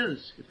 yes, it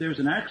is. If there's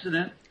an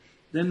accident,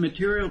 then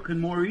material can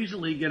more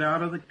easily get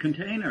out of the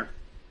container.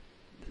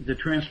 The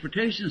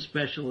transportation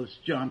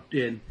specialist jumped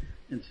in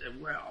and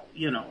said, well,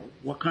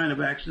 what kind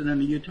of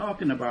accident are you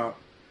talking about?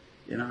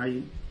 And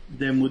I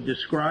then would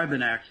describe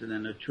an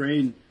accident, a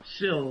train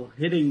sill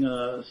hitting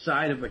a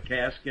side of a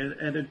casket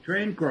at a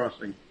train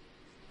crossing.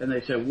 And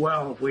they said,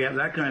 well, if we have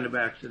that kind of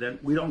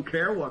accident, we don't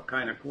care what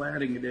kind of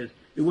cladding it is.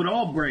 It would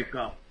all break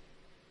up.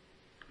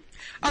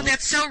 Oh,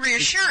 that's so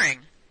reassuring.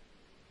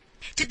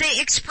 Did they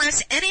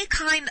express any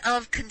kind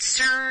of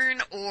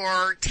concern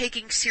or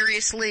taking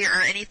seriously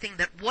or anything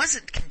that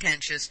wasn't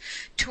contentious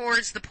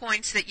towards the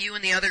points that you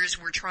and the others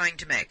were trying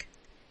to make?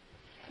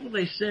 Well,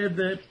 they said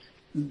that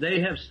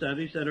they have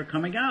studies that are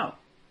coming out.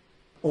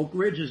 Oak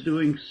Ridge is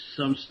doing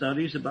some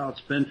studies about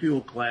spent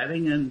fuel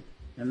cladding,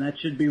 and that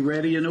should be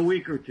ready in a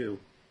week or two.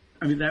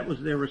 I mean, that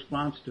was their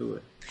response to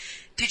it.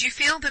 Did you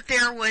feel that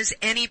there was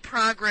any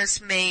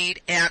progress made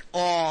at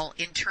all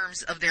in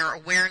terms of their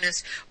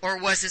awareness, or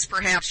was this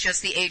perhaps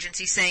just the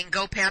agency saying,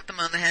 go pat them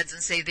on the heads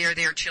and say they're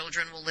their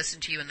children, we'll listen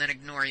to you, and then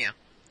ignore you?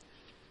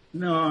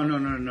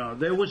 No.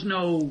 There was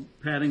no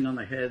patting on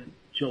the head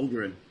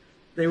children.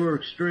 They were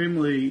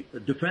extremely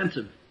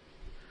defensive.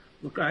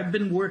 Look, I've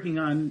been working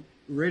on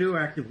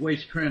radioactive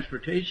waste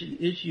transportation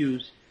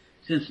issues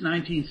since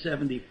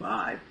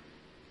 1975.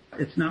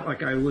 It's not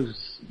like I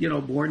was,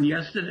 born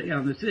yesterday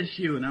on this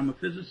issue, and I'm a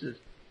physicist.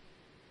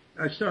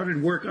 I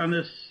started work on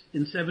this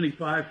in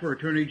 75 for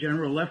Attorney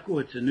General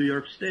Lefkowitz in New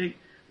York State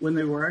when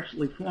they were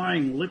actually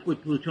flying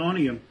liquid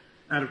plutonium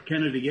out of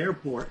Kennedy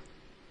Airport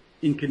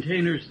in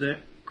containers that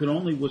could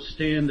only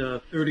withstand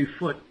a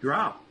 30-foot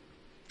drop.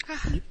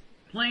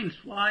 Planes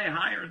fly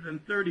higher than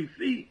 30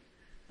 feet,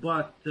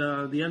 but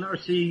the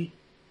NRC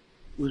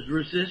was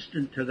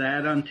resistant to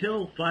that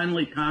until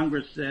finally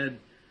Congress said,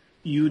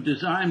 you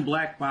design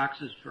black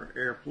boxes for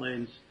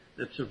airplanes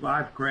that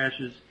survive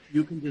crashes.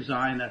 You can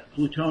design a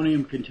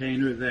plutonium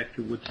container that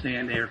could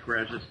withstand air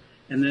crashes.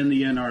 And then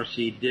the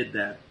NRC did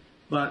that.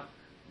 But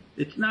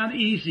it's not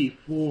easy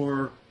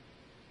for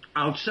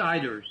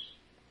outsiders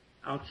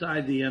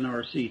outside the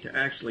NRC to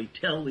actually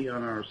tell the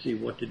NRC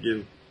what to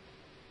do.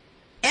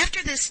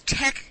 After this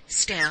tech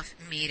staff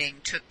meeting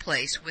took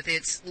place with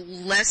its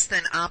less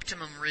than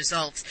optimum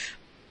results,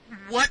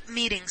 what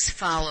meetings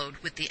followed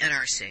with the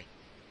NRC?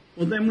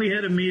 Well, then we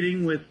had a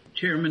meeting with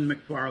Chairman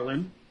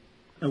McFarland,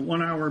 a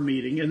 1-hour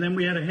meeting, and then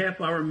we had a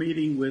half-hour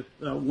meeting with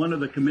one of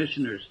the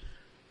commissioners,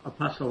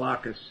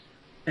 Apostolakis.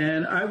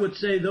 And I would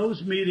say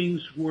those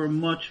meetings were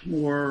much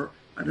more,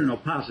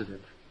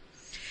 positive.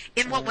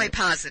 In what way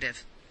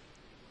positive?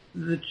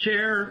 The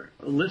chair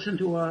listened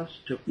to us,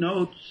 took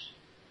notes,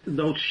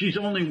 though she's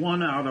only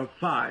 1 out of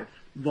 5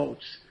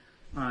 votes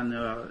on,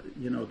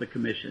 the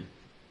commission.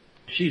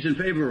 She's in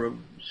favor of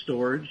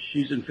storage.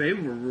 She's in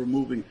favor of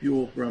removing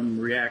fuel from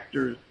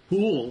reactor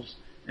pools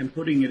and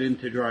putting it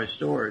into dry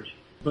storage.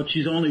 But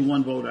she's only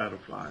 1 vote out of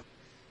 5.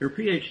 Her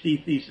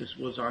PhD thesis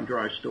was on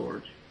dry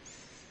storage.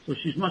 So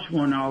she's much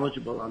more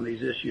knowledgeable on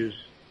these issues.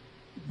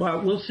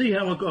 But we'll see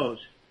how it goes.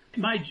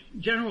 My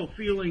general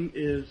feeling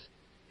is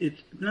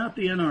it's not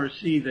the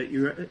NRC that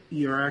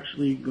you're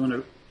actually going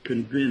to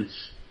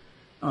convince.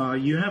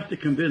 You have to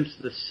convince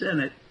the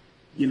Senate.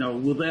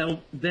 They'll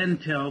then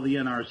tell the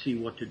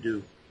NRC what to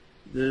do,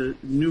 the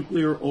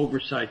nuclear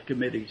oversight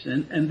committees.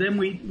 And then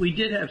we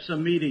did have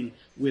some meetings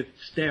with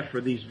staff for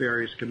these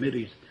various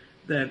committees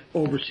that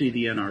oversee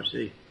the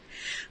NRC.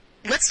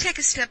 Let's take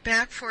a step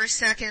back for a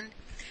second.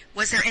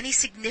 Was there any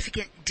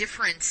significant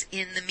difference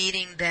in the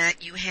meeting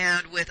that you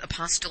had with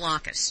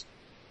Apostolakis?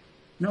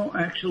 No,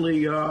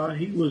 actually,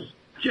 he was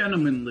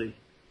gentlemanly.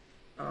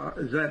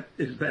 Is that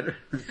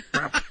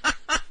proper?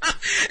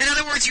 In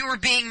other words, you were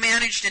being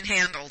managed and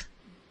handled.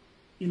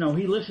 He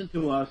listened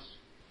to us.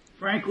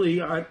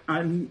 Frankly,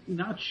 I'm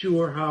not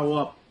sure how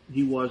up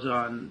he was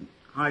on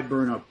high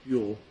burn-up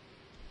fuel.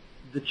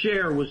 The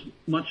chair was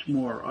much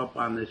more up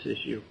on this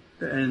issue,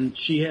 and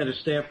she had a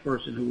staff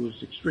person who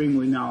was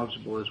extremely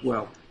knowledgeable as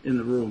well in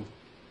the room.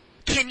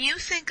 Can you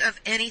think of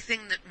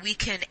anything that we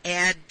can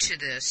add to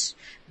this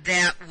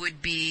that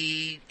would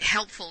be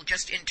helpful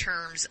just in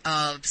terms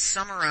of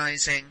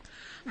summarizing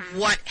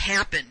what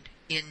happened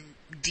in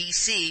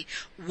D.C.,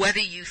 whether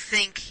you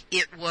think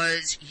it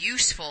was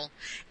useful,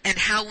 and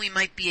how we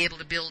might be able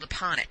to build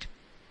upon it?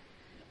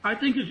 I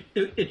think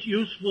it's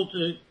useful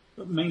to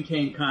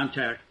maintain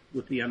contact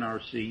with the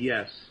NRC,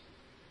 yes.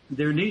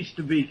 There needs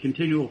to be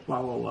continual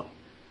follow-up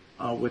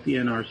with the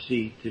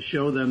NRC to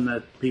show them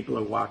that people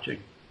are watching.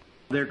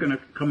 They're going to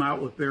come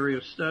out with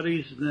various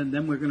studies, and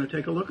then we're going to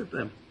take a look at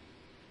them.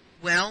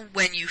 Well,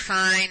 when you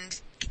find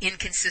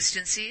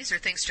inconsistencies or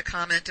things to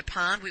comment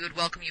upon, we would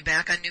welcome you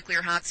back on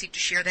Nuclear Hot Seat to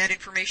share that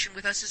information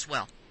with us as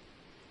well.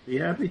 Be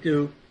happy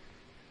to.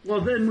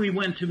 Well, then we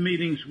went to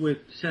meetings with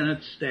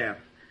Senate staff,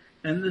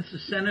 and this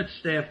is Senate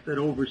staff that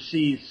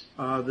oversees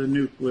the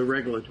Nuclear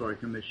Regulatory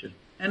Commission.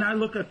 And I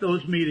look at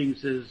those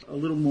meetings as a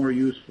little more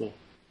useful.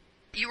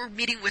 You were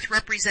meeting with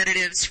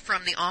representatives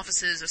from the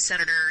offices of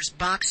Senators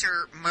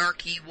Boxer,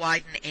 Markey,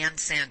 Wyden, and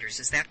Sanders.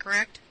 Is that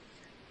correct?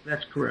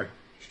 That's correct.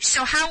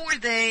 So how were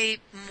they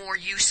more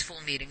useful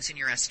meetings in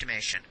your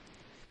estimation?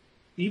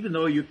 Even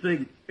though you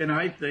think, and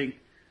I think,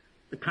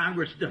 the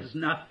Congress does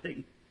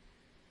nothing,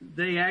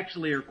 they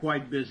actually are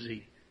quite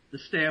busy. The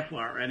staff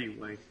are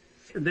anyway.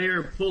 They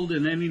are pulled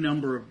in any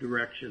number of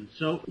directions.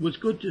 So it was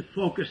good to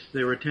focus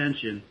their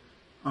attention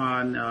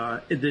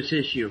on this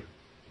issue.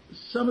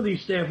 Some of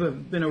these staff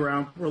have been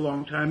around for a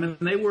long time, and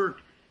they were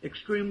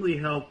extremely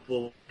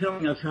helpful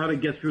telling us how to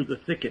get through the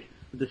thicket,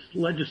 this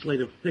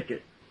legislative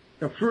thicket.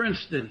 For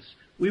instance,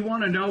 We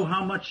want to know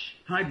how much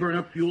high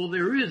burnup fuel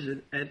there is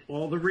at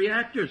all the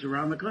reactors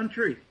around the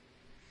country.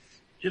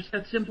 Just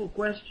that simple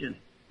question.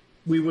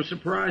 We were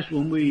surprised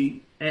when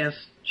we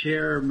asked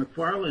Chair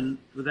McFarland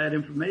for that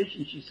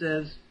information. She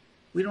says,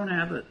 we don't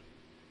have it.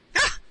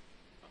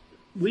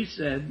 We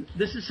said,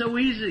 this is so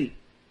easy.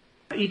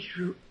 Each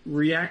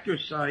reactor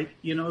site,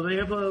 they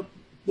have a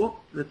book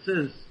that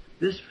says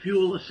this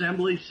fuel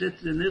assembly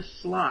sits in this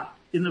slot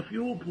in the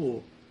fuel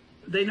pool.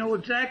 They know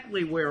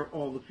exactly where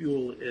all the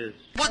fuel is.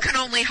 One can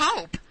only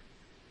hope.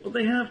 Well,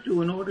 they have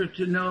to in order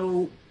to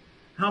know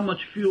how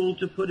much fuel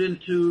to put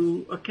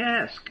into a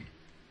cask.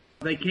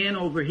 They can't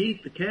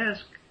overheat the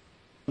cask.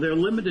 They're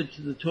limited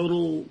to the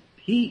total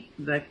heat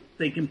that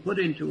they can put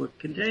into a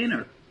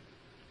container.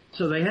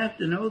 So they have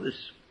to know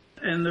this.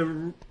 And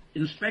the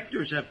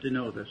inspectors have to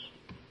know this.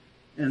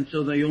 And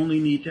so they only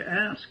need to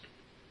ask.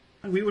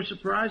 We were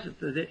surprised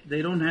that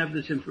they don't have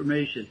this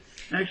information.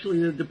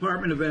 Actually, the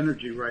Department of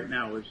Energy right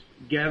now is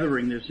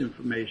gathering this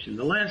information.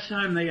 The last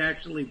time they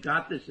actually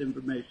got this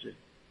information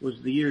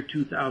was the year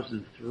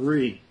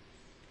 2003.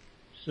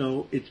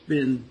 So it's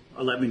been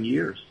 11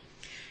 years.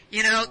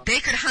 They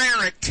could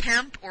hire a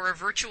temp or a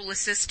virtual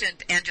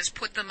assistant and just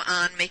put them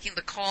on making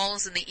the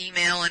calls and the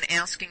email and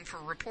asking for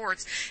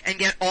reports and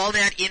get all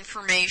that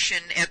information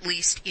at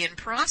least in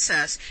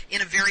process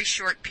in a very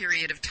short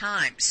period of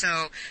time.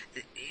 So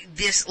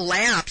this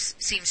lapse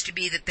seems to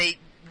be that they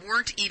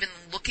weren't even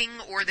looking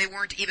or they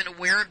weren't even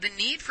aware of the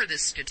need for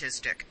this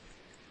statistic.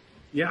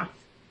 Yeah,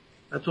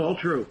 that's all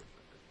true.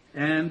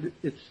 And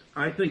it's,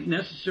 I think,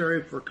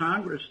 necessary for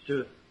Congress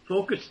to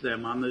focus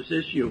them on this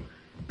issue.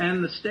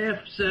 And the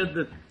staff said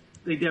that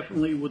they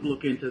definitely would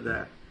look into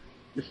that.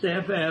 The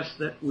staff asked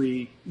that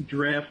we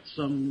draft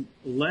some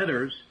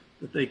letters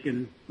that they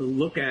can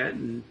look at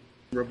and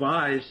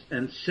revise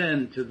and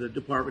send to the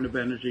Department of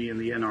Energy and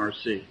the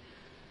NRC.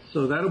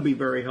 So that'll be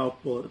very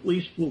helpful. At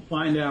least we'll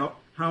find out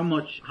how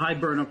much high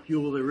burnup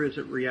fuel there is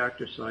at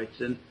reactor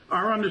sites. And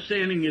our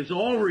understanding is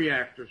all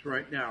reactors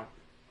right now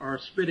are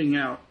spitting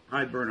out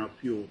high burnup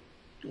fuel.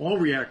 All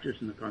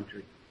reactors in the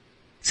country.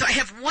 So I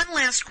have one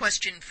last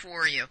question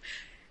for you.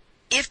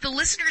 If the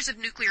listeners of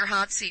Nuclear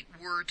Hot Seat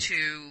were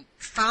to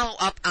follow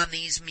up on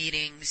these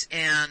meetings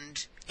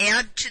and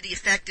add to the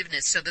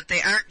effectiveness so that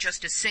they aren't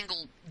just a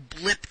single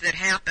blip that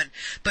happened,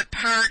 but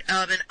part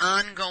of an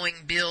ongoing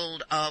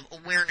build of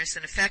awareness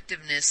and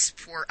effectiveness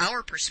for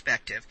our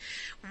perspective,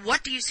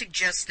 what do you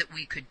suggest that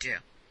we could do?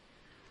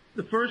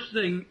 The first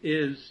thing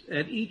is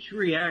at each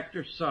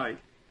reactor site,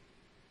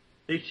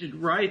 they should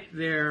write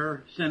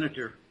their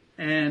senator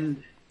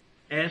and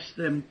ask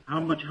them how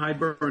much high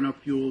burnup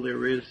fuel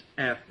there is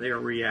at their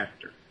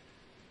reactor.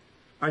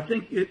 I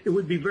think it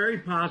would be very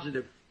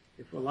positive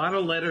if a lot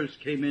of letters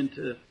came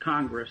into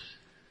Congress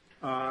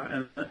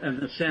and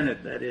the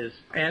Senate, that is,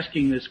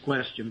 asking this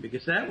question,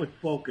 because that would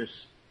focus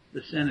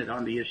the Senate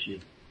on the issue.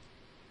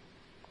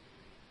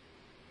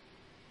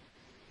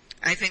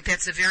 I think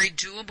that's a very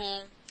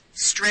doable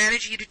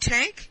strategy to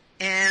take.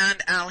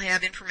 And I'll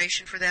have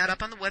information for that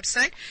up on the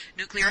website,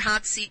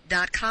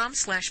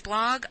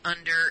 nuclearhotseat.com/blog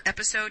under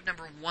episode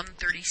number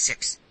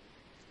 136.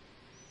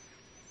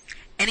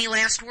 Any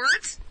last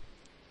words?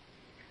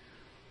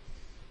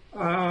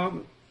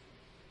 Well,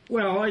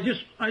 I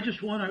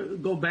just want to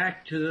go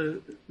back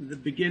to the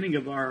beginning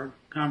of our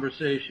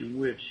conversation,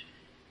 which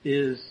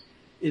is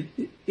it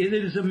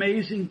is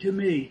amazing to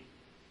me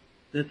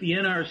that the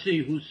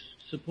NRC, who's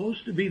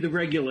supposed to be the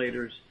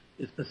regulators,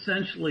 is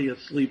essentially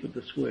asleep at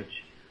the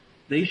switch.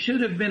 They should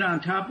have been on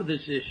top of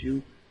this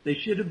issue. They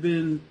should have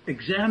been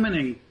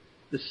examining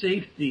the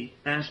safety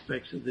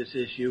aspects of this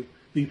issue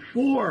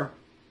before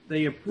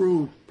they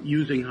approved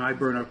using high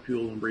burnup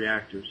fuel in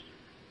reactors,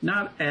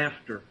 not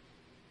after.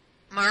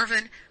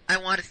 Marvin, I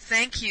want to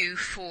thank you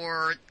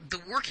for the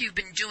work you've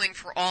been doing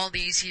for all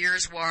these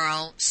years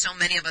while so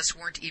many of us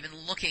weren't even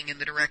looking in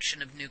the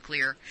direction of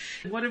nuclear.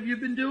 What have you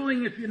been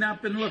doing if you've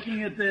not been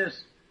looking at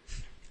this?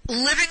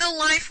 Living a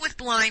life with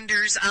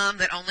blinders on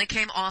that only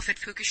came off at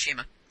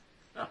Fukushima.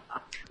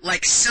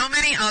 Like so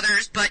many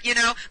others, but,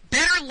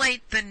 better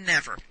late than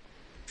never.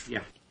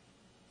 Yeah.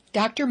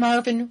 Dr.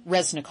 Marvin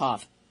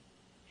Resnikoff.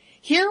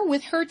 Here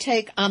with her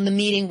take on the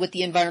meeting with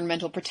the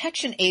Environmental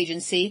Protection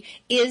Agency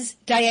is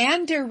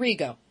Diane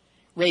DeRigo,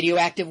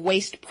 Radioactive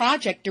Waste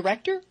Project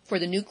Director for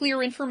the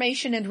Nuclear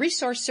Information and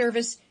Resource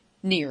Service,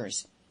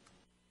 NIRS.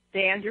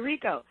 Diane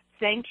DeRigo,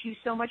 thank you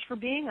so much for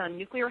being on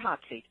Nuclear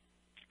Hot Seat.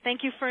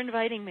 Thank you for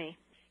inviting me.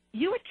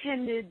 You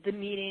attended the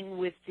meeting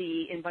with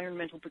the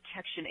Environmental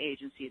Protection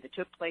Agency that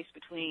took place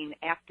between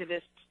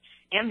activists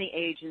and the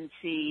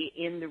agency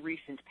in the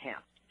recent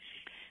past.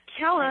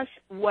 Tell us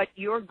what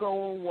your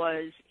goal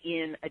was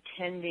in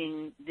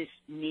attending this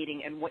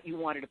meeting and what you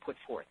wanted to put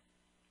forth.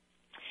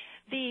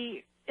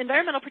 The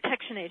Environmental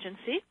Protection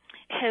Agency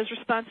has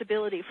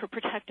responsibility for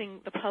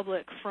protecting the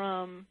public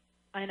from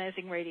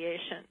ionizing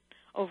radiation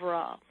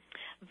overall.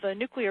 The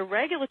Nuclear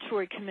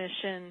Regulatory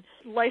Commission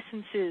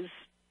licenses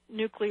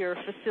nuclear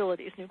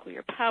facilities,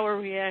 nuclear power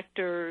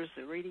reactors,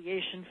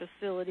 radiation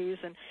facilities,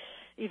 and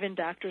even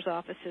doctors'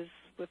 offices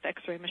with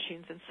X-ray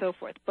machines and so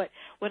forth. But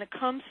when it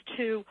comes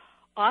to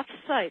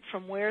off-site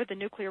from where the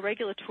Nuclear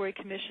Regulatory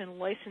Commission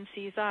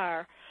licensees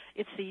are,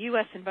 it's the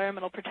U.S.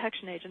 Environmental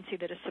Protection Agency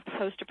that is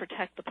supposed to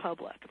protect the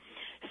public.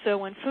 So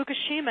when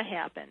Fukushima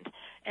happened,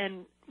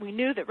 and we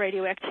knew that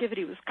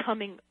radioactivity was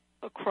coming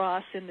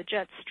across in the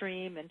jet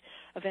stream and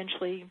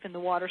eventually in the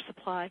water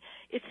supply,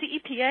 it's the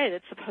EPA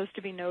that's supposed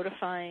to be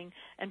notifying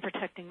and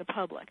protecting the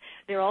public.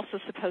 They're also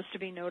supposed to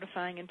be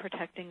notifying and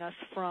protecting us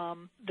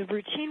from the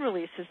routine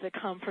releases that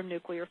come from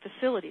nuclear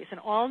facilities. And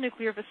all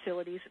nuclear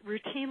facilities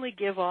routinely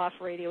give off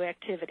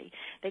radioactivity.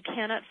 They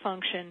cannot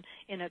function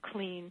in a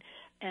clean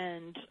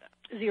and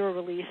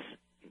zero-release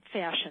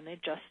fashion. They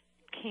just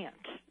can't.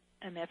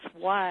 And that's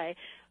why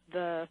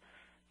the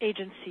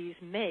agencies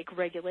make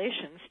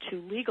regulations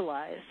to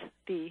legalize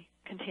the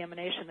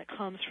contamination that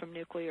comes from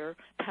nuclear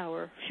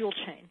power fuel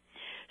chain.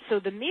 So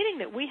the meeting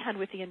that we had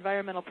with the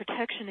Environmental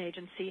Protection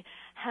Agency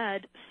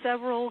had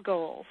several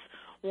goals.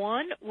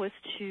 One was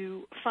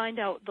to find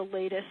out the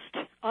latest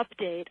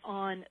update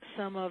on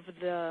some of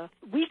the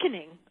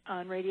weakening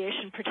on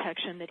radiation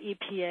protection that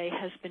EPA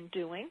has been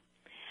doing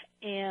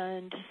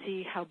and to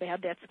see how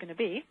bad that's going to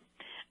be.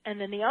 And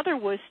then the other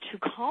was to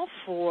call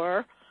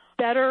for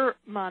better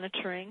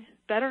monitoring,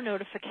 better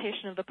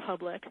notification of the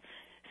public,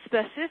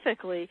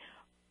 specifically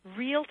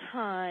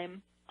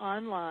real-time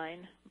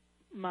online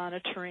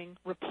monitoring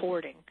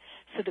reporting,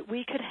 so that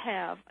we could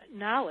have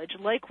knowledge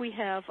like we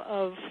have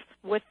of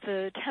what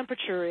the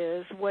temperature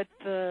is, what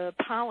the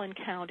pollen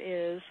count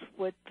is,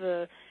 what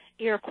the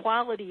air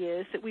quality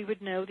is, that we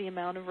would know the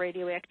amount of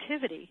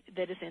radioactivity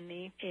that is in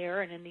the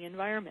air and in the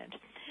environment.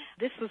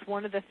 This was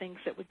one of the things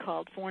that we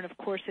called for, and of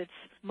course it's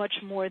much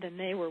more than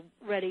they were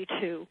ready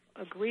to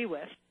agree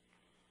with.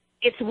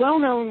 It's well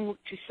known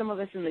to some of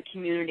us in the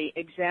community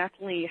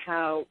exactly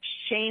how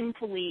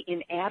shamefully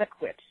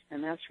inadequate,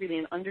 and that's really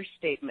an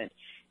understatement,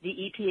 the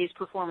EPA's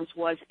performance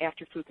was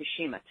after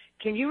Fukushima.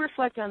 Can you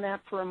reflect on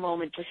that for a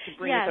moment just to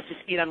bring us up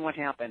to speed on what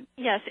happened?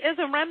 Yes. As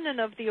a remnant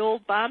of the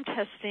old bomb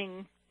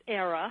testing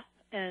era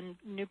and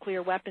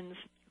nuclear weapons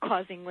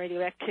causing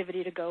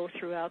radioactivity to go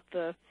throughout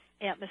the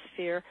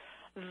atmosphere,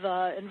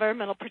 the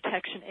Environmental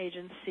Protection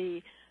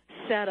Agency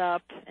set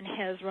up and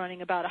has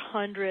running about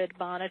 100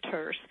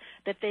 monitors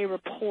that they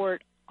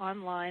report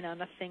online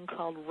on a thing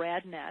called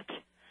RadNet.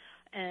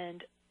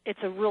 And it's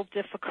a real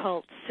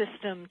difficult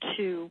system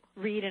to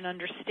read and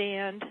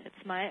understand.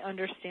 It's my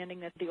understanding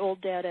that the old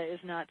data is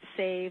not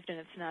saved and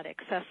it's not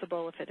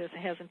accessible if it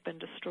hasn't been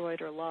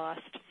destroyed or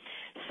lost.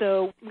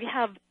 So we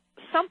have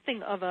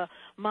something of a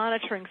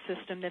monitoring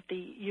system that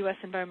the U.S.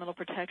 Environmental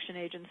Protection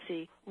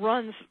Agency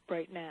runs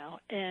right now,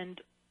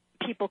 and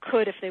people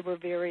could, if they were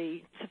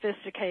very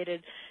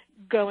sophisticated,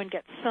 go and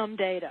get some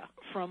data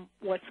from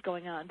what's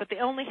going on. But they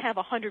only have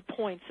 100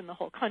 points in the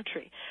whole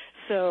country.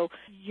 So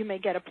you may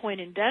get a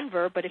point in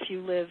Denver, but if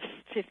you live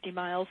 50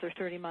 miles or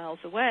 30 miles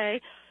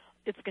away,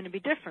 it's going to be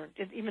different.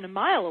 Even a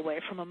mile away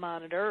from a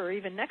monitor or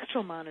even next to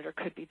a monitor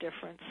could be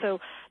different. So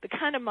the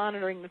kind of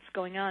monitoring that's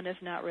going on is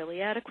not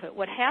really adequate.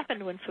 What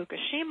happened when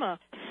Fukushima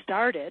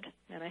started,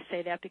 and I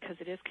say that because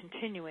it is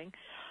continuing,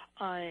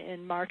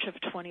 in March of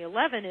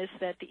 2011, is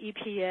that the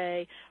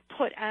EPA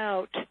put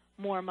out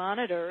more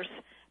monitors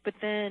but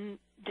then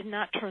did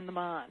not turn them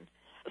on.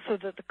 So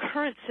that the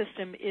current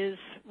system is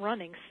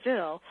running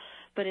still,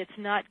 but it's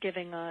not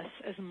giving us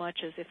as much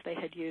as if they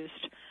had used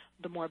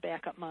the more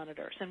backup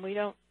monitors. And we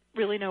don't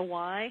really know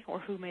why or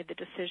who made the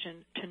decision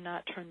to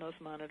not turn those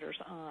monitors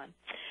on.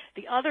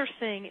 The other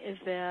thing is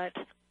that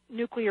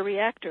nuclear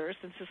reactors,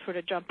 this is sort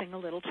of jumping a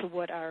little to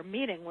what our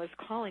meeting was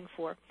calling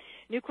for,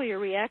 nuclear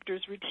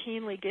reactors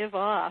routinely give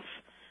off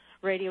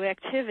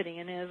radioactivity,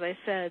 and as I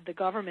said, the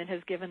government has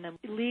given them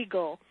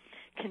legal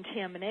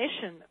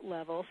contamination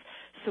levels.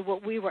 So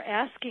what we were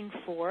asking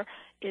for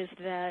is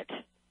that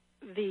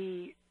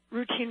the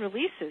routine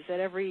releases at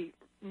every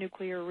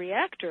nuclear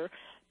reactor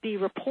be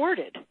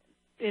reported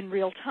in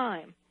real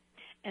time.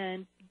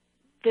 And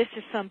this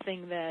is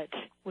something that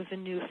was a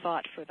new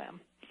thought for them.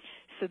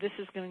 So this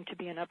is going to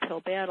be an uphill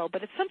battle.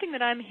 But it's something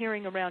that I'm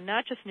hearing around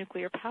not just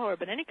nuclear power,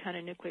 but any kind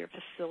of nuclear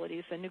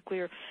facilities, the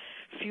nuclear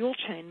fuel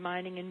chain,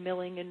 mining and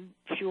milling and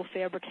fuel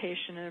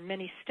fabrication. There are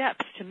many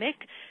steps to make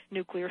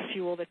nuclear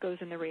fuel that goes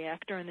in the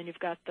reactor, and then you've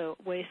got the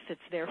waste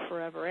that's there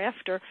forever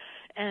after.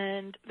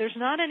 And there's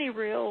not any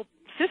real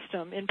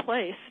system in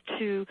place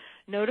to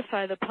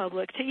notify the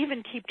public, to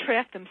even keep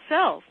track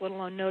themselves, let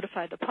alone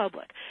notify the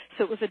public.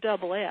 So it was a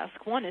double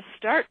ask. One is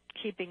start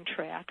keeping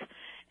track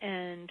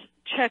and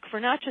check for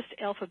not just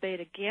alpha,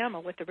 beta,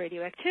 gamma, what the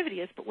radioactivity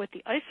is, but what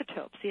the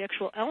isotopes, the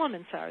actual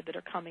elements are that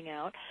are coming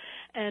out.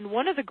 And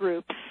one of the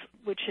groups,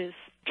 which is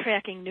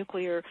tracking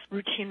nuclear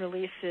routine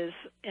releases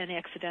and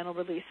accidental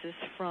releases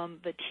from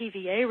the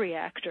TVA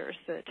reactors,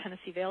 the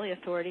Tennessee Valley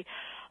Authority,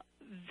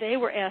 they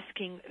were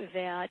asking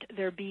that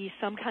there be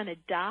some kind of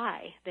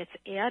dye that's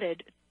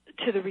added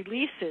to the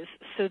releases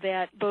so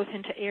that both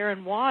into air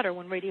and water,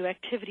 when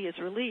radioactivity is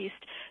released,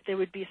 there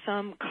would be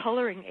some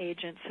coloring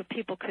agent so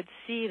people could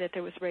see that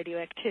there was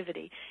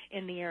radioactivity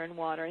in the air and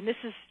water. And this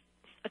is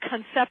a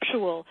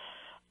conceptual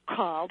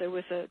call. There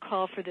was a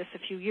call for this a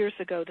few years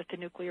ago that the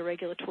Nuclear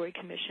Regulatory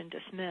Commission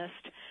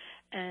dismissed,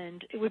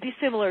 and it would be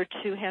similar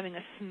to having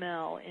a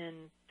smell in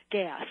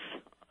gas.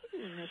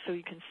 So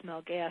you can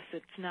smell gas.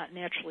 It's not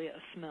naturally a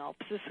smell.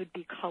 This would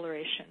be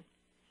coloration.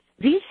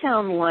 These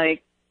sound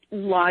like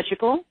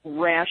logical,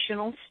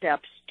 rational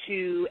steps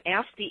to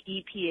ask the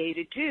EPA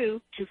to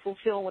do to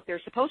fulfill what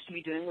they're supposed to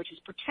be doing, which is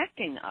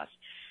protecting us.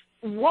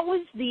 What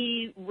was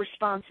the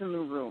response in the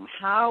room?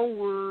 How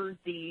were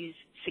these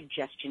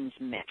suggestions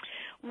met?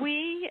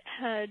 We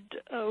had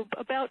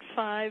about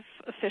 5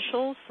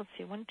 officials,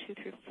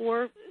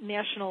 4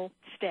 national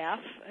staff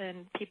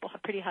and people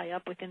pretty high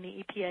up within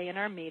the EPA in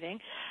our meeting,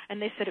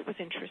 and they said it was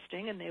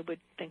interesting and they would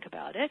think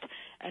about it,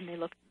 and they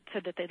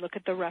said that they'd look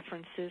at the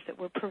references that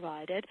were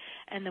provided.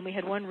 And then we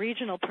had one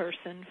regional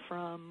person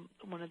from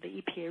one of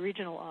the EPA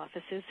regional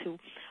offices who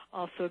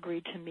also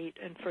agreed to meet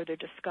and further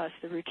discuss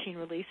the routine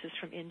releases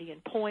from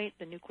Indian Point,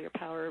 the nuclear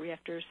power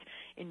reactors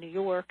in New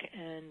York,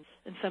 and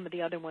some of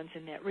the other ones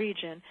in that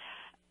region.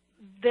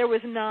 There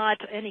was not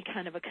any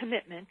kind of a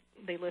commitment.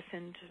 They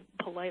listened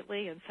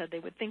politely and said they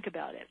would think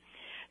about it.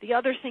 The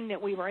other thing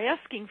that we were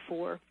asking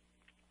for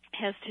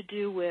has to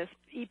do with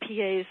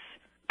EPA's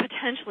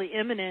potentially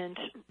imminent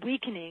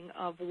weakening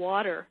of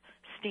water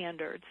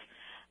standards.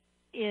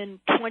 In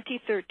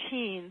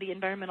 2013, the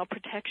Environmental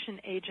Protection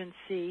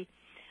Agency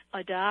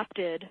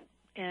adopted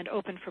and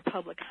opened for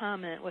public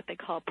comment what they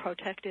call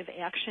protective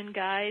action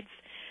guides.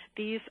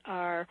 These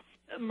are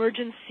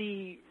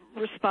emergency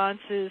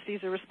responses.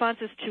 These are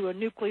responses to a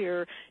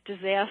nuclear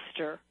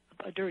disaster,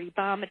 a dirty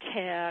bomb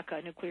attack,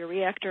 a nuclear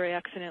reactor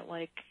accident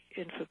like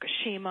in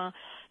Fukushima.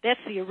 That's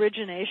the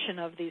origination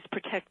of these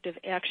protective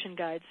action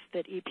guides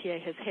that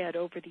EPA has had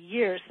over the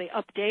years. They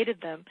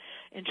updated them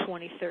in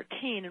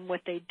 2013, and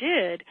what they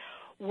did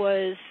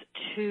was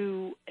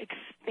to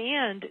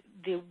expand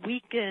the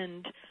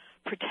weakened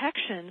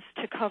protections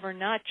to cover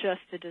not just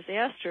the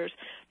disasters,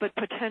 but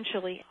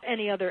potentially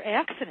any other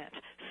accident.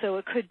 So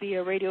it could be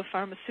a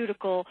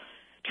radiopharmaceutical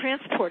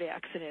transport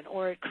accident,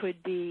 or it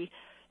could be,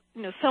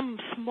 some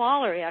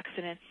smaller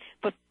accident,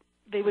 but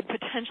they would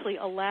potentially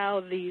allow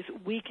these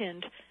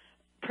weakened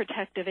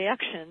protective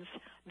actions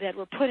that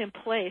were put in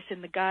place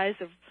in the guise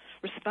of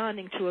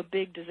responding to a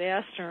big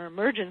disaster or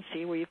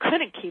emergency where you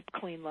couldn't keep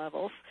clean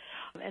levels,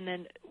 and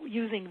then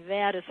using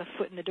that as a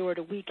foot in the door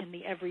to weaken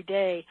the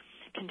everyday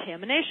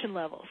contamination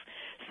levels.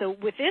 So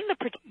within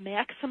the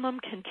maximum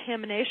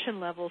contamination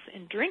levels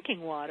in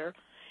drinking water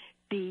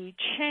be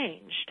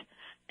changed,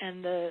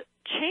 and the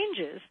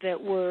changes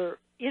that were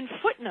in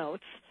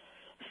footnotes,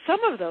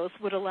 some of those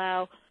would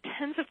allow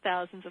tens of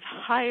thousands of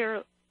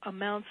higher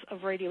amounts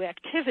of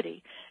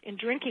radioactivity in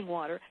drinking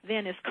water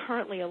than is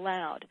currently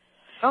allowed.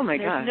 Oh, my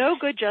God. There's no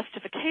good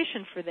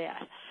justification for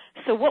that.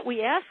 So what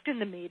we asked in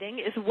the meeting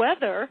is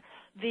whether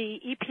the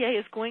EPA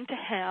is going to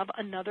have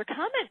another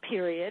comment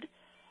period,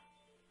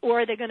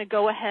 or are they going to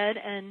go ahead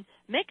and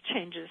make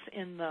changes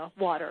in the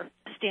water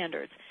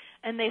standards.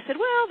 And they said,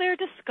 well, they're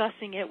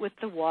discussing it with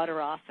the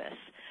Water Office.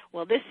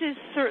 Well, this is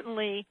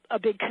certainly a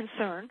big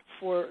concern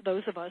for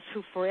those of us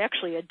who, for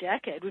actually a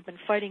decade, we've been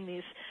fighting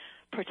these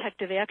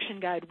protective action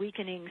guide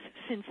weakenings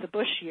since the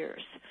Bush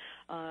years.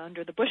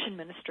 Under the Bush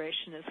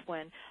administration is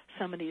when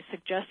some of these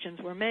suggestions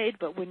were made,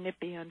 but wouldn't it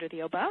be under the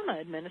Obama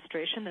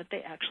administration that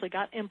they actually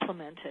got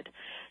implemented?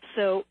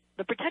 So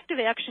the protective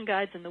action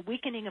guides and the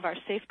weakening of our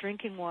safe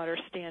drinking water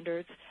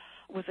standards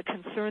was a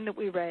concern that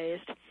we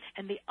raised.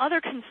 And the other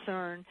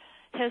concern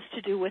has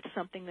to do with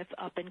something that's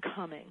up and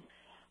coming.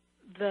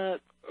 The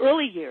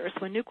early years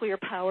when nuclear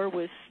power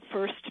was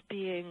first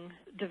being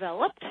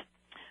developed,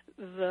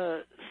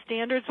 the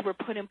standards were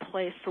put in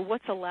place for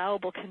what's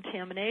allowable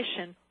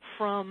contamination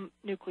from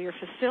nuclear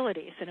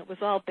facilities, and it was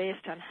all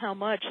based on how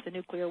much the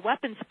nuclear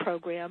weapons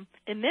program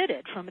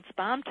emitted from its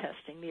bomb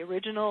testing. The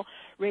original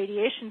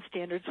radiation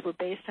standards were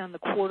based on the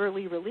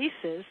quarterly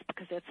releases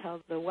because that's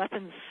how the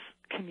weapons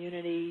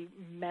community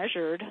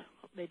measured.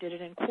 They did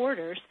it in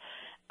quarters.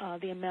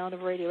 The amount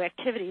of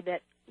radioactivity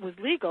that was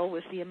legal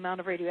was the amount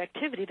of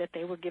radioactivity that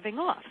they were giving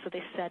off, so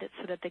they set it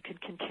so that they could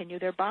continue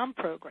their bomb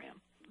program.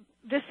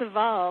 This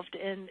evolved,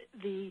 and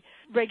the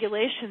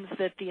regulations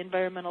that the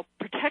Environmental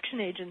Protection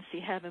Agency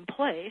have in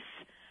place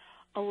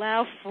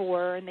allow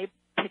for, and they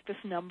pick this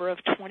number of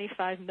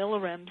 25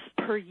 millirems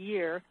per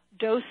year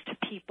dosed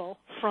to people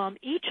from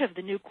each of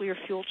the nuclear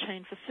fuel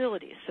chain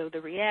facilities. So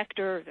the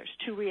reactor, there's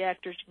 2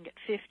 reactors, you can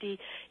get 50.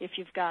 If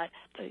you've got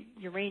the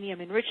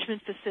uranium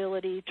enrichment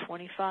facility,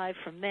 25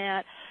 from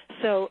that.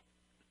 So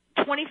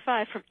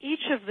 25 from each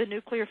of the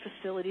nuclear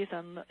facilities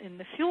in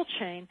the fuel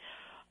chain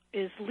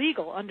is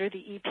legal under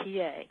the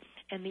EPA.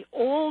 And the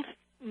old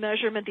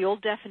measurement, the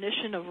old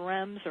definition of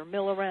rems or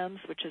millirems,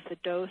 which is the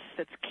dose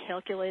that's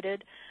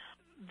calculated,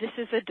 this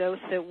is a dose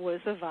that was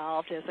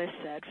evolved, as I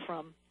said,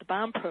 from the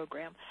bomb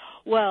program.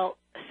 Well,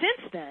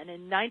 since then,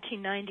 in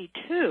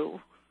 1992,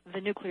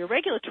 the Nuclear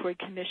Regulatory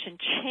Commission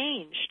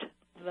changed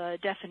the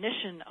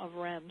definition of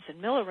rems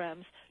and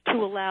millirems to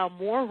allow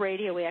more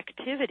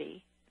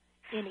radioactivity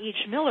in each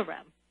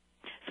millirem.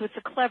 So it's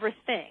a clever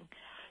thing.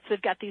 So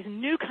they've got these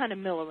new kind of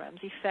millirems,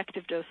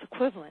 effective dose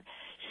equivalent.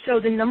 So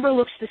the number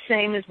looks the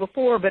same as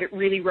before, but it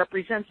really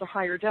represents a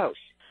higher dose.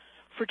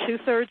 For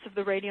 2/3 of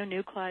the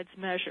radionuclides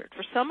measured.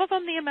 For some of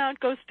them, the amount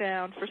goes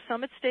down. For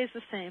some, it stays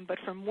the same. But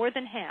for more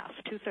than half,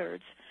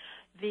 2/3,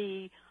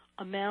 the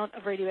amount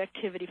of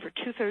radioactivity for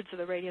 2/3 of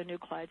the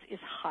radionuclides is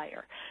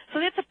higher. So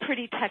that's a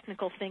pretty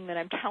technical thing that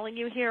I'm telling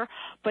you here,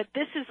 but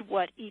this is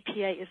what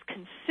EPA is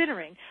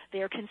considering.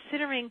 They are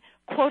considering,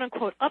 quote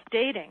unquote,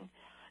 updating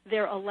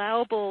their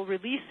allowable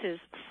releases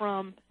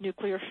from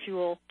nuclear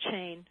fuel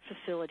chain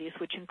facilities,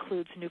 which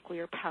includes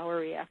nuclear power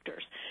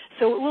reactors.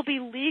 So it will be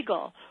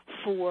legal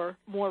for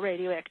more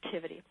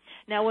radioactivity.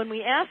 Now, when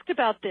we asked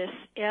about this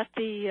at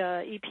the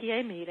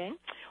EPA meeting,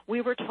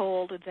 we were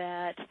told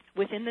that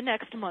within the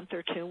next month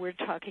or two, we're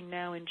talking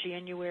now in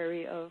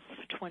January of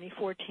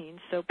 2014,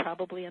 so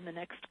probably in the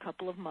next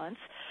couple of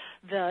months,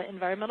 the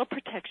Environmental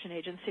Protection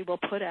Agency will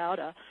put out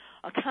a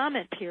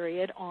comment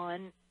period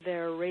on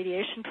their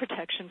radiation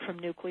protection from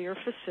nuclear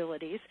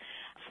facilities,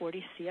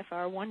 40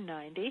 CFR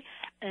 190,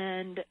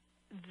 and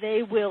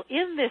they will,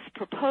 in this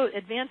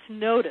advance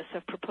notice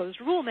of proposed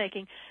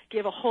rulemaking,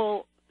 give a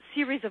whole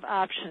series of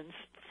options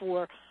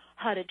for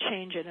how to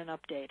change it and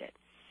update it.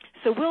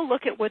 So we'll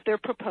look at what they're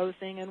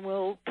proposing, and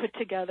we'll put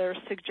together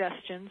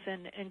suggestions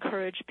and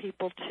encourage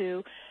people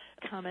to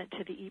comment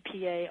to the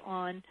EPA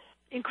on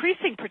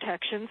increasing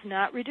protections,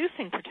 not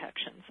reducing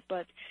protections.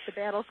 But the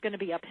battle's going to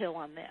be uphill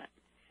on that.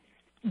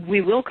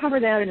 We will cover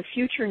that in a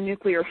future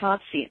nuclear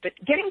hot seat. But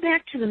getting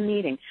back to the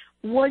meeting,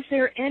 was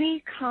there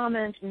any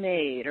comment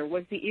made or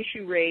was the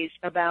issue raised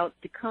about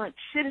the current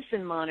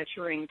citizen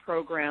monitoring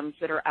programs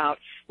that are out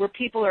where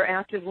people are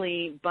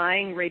actively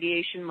buying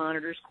radiation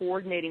monitors,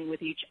 coordinating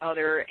with each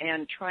other,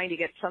 and trying to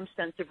get some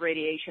sense of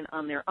radiation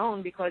on their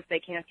own because they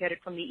can't get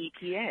it from the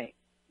EPA?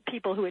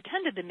 People who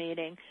attended the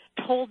meeting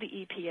told the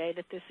EPA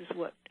that this is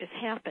what is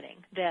happening,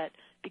 that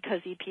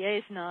because EPA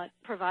is not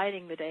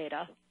providing the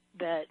data,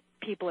 that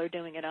people are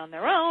doing it on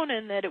their own,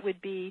 and that it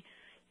would be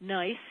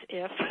nice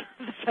if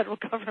the federal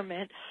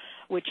government,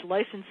 which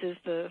licenses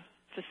the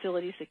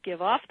facilities that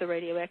give off the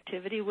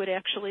radioactivity, would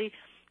actually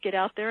get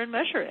out there and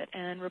measure it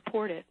and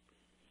report it.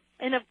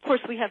 And, of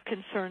course, we have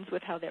concerns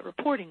with how that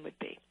reporting would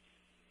be.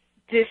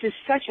 This is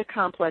such a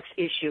complex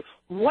issue.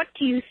 What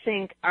do you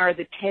think are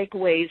the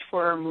takeaways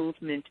for our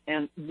movement,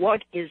 and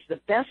what is the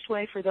best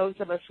way for those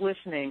of us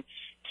listening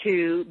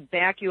to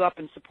back you up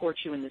and support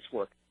you in this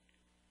work?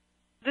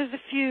 There's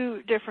a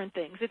few different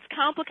things. It's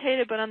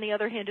complicated, but on the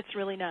other hand, it's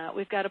really not.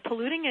 We've got a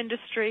polluting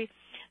industry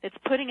that's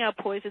putting out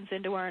poisons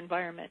into our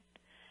environment,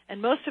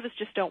 and most of us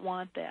just don't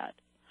want that.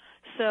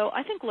 So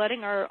I think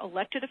letting our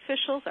elected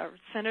officials, our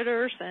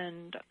senators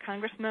and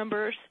Congress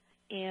members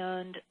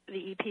and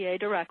the EPA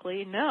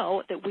directly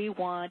know that we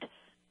want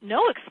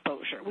no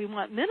exposure. We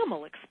want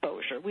minimal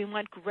exposure. We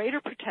want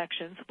greater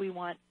protections. We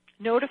want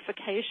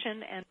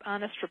notification and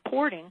honest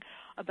reporting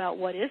about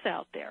what is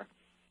out there.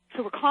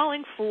 So we're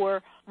calling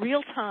for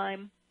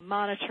real-time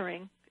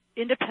monitoring,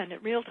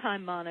 independent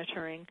real-time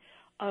monitoring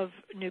of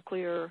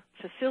nuclear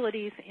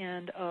facilities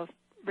and of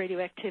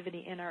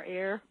radioactivity in our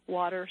air,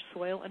 water,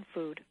 soil, and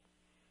food.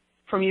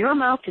 From your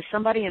mouth to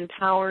somebody in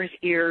power's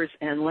ears,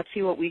 and let's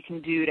see what we can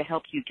do to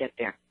help you get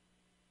there.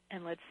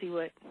 And let's see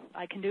what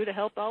I can do to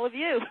help all of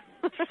you.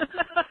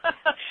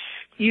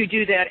 You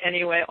do that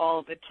anyway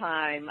all the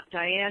time.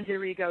 Diane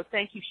DiRigo,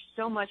 thank you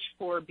so much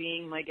for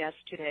being my guest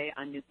today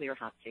on Nuclear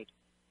Hot Seat.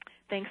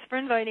 Thanks for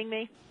inviting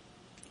me.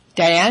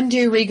 Diane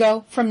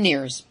DiRigo from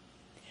NIRS.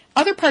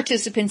 Other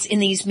participants in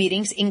these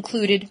meetings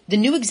included the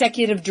new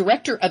executive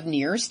director of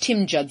NIRS,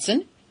 Tim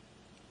Judson,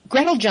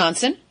 Gretel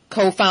Johnson,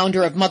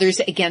 co-founder of Mothers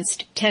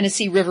Against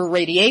Tennessee River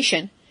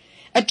Radiation,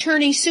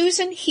 attorney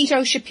Susan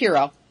Hito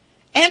Shapiro,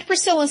 and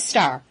Priscilla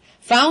Starr,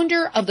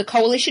 founder of the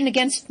Coalition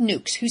Against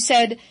Nukes, who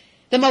said,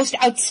 "The most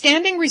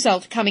outstanding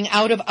result coming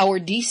out of our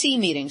D.C.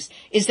 meetings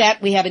is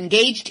that we have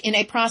engaged in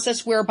a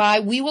process whereby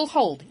we will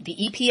hold the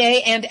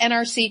EPA and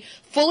NRC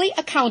fully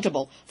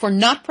accountable for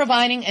not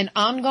providing an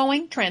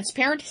ongoing,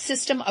 transparent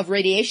system of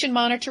radiation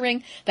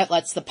monitoring that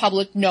lets the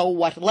public know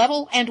what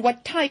level and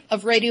what type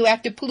of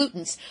radioactive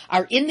pollutants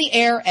are in the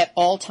air at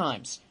all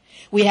times.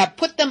 We have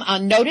put them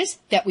on notice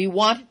that we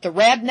want the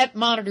RadNet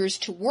monitors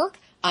to work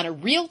on a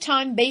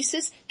real-time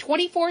basis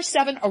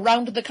 24/7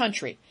 around the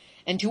country,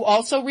 and to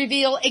also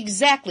reveal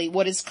exactly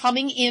what is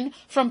coming in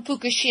from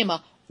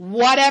Fukushima,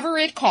 whatever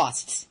it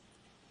costs."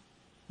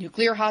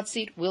 Nuclear Hot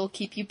Seat will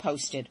keep you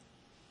posted.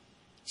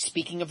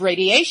 Speaking of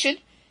radiation,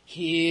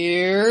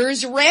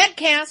 here's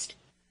Radcast.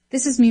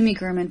 This is Mimi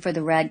Gurman for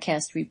the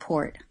Radcast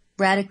Report.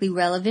 Radically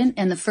relevant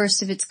and the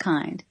first of its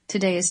kind.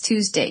 Today is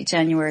Tuesday,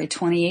 January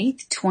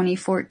 28th,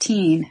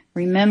 2014.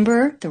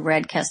 Remember, the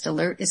Radcast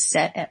alert is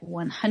set at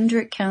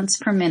 100 counts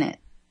per minute.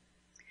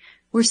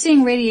 We're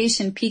seeing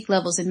radiation peak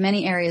levels in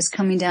many areas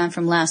coming down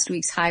from last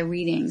week's high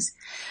readings.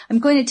 I'm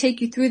going to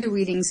take you through the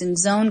readings in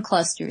zone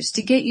clusters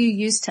to get you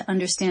used to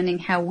understanding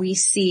how we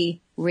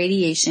see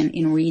radiation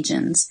in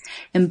regions.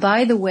 And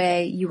by the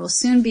way, you will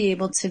soon be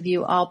able to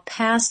view all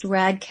past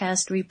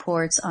Radcast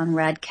reports on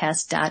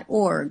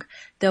radcast.org,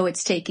 though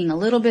it's taking a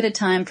little bit of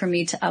time for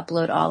me to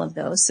upload all of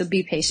those, so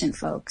be patient,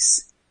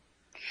 folks.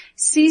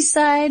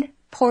 Seaside,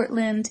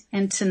 Portland,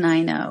 and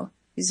Tenino.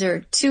 These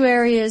are two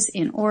areas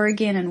in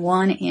Oregon and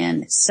one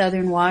in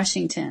southern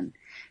Washington.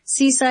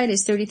 Seaside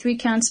is 33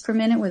 counts per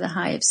minute with a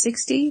high of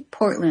 60.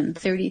 Portland,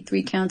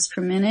 33 counts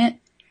per minute.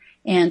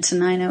 And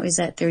Tenino is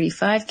at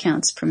 35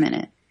 counts per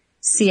minute.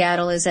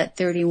 Seattle is at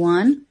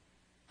 31.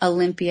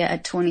 Olympia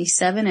at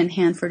 27 and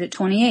Hanford at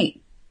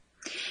 28.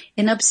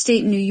 In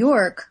upstate New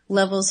York,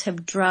 levels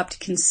have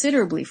dropped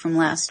considerably from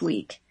last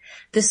week.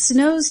 The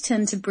snows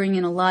tend to bring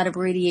in a lot of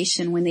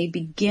radiation when they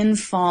begin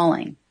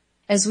falling.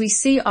 As we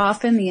see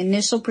often, the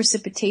initial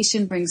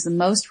precipitation brings the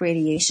most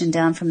radiation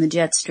down from the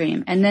jet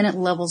stream, and then it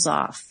levels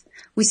off.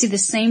 We see the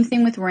same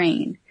thing with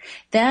rain.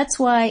 That's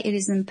why it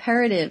is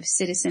imperative,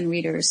 citizen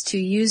readers, to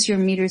use your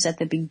meters at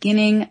the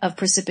beginning of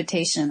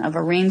precipitation, of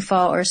a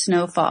rainfall or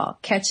snowfall.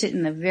 Catch it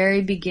in the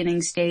very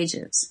beginning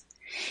stages.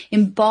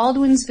 In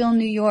Baldwinsville,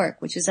 New York,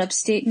 which is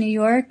upstate New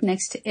York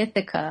next to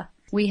Ithaca,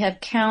 we have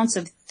counts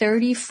of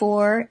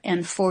 34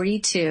 and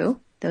 42.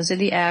 Those are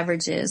the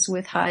averages,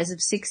 with highs of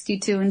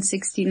 62 and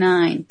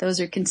 69. Those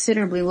are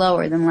considerably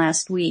lower than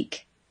last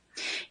week.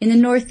 In the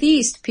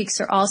Northeast, peaks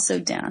are also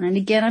down. And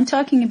again, I'm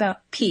talking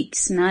about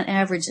peaks, not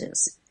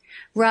averages.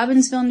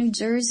 Robbinsville, New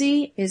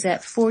Jersey is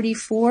at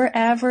 44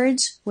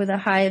 average with a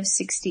high of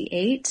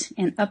 68.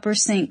 And Upper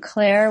St.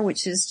 Clair,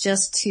 which is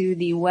just to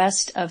the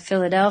west of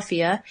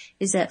Philadelphia,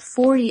 is at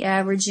 40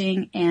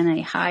 averaging and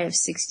a high of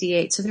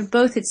 68. So they're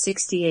both at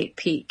 68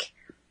 peak.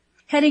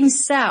 Heading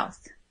south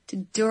to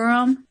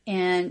Durham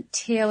and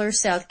Taylor,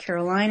 South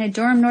Carolina.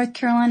 Durham, North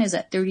Carolina is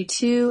at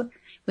 32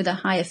 with a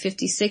high of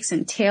 56,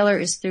 and Taylor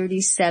is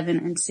 37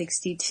 and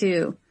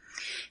 62.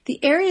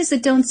 The areas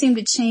that don't seem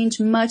to change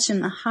much in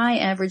the high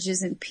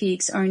averages and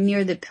peaks are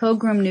near the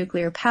Pilgrim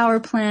Nuclear Power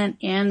Plant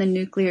and the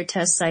nuclear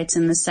test sites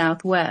in the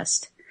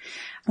southwest.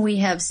 We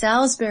have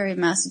Salisbury,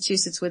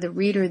 Massachusetts with a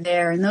reader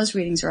there, and those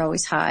readings are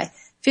always high,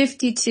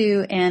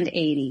 52 and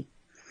 80.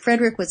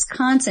 Frederick,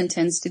 Wisconsin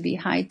tends to be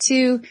high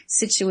too,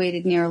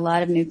 situated near a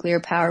lot of nuclear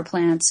power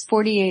plants,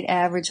 48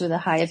 average with a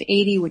high of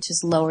 80, which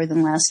is lower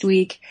than last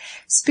week.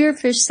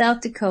 Spearfish, South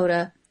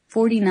Dakota,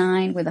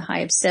 49 with a high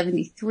of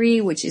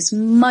 73, which is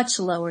much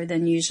lower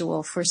than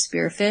usual for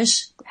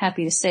spearfish.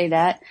 Happy to say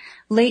that.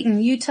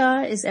 Layton,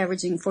 Utah is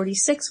averaging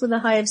 46 with a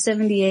high of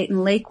 78,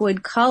 and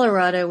Lakewood,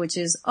 Colorado, which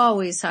is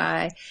always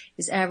high,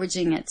 is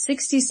averaging at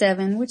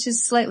 67, which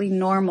is slightly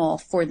normal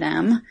for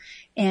them,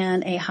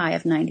 and a high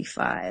of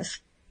 95.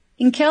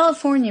 In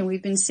California,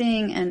 we've been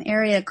seeing an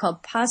area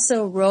called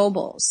Paso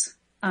Robles,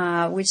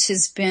 which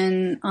has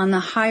been on the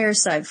higher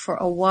side for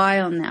a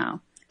while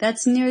now.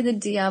 That's near the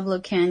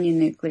Diablo Canyon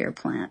nuclear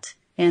plant,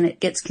 and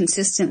it gets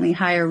consistently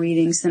higher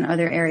readings than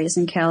other areas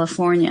in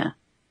California.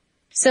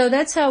 So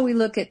that's how we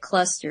look at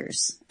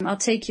clusters. I'll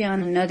take you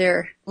on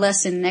another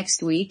lesson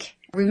next week.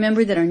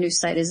 Remember that our new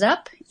site is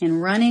up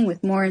and running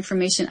with more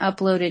information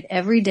uploaded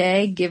every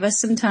day. Give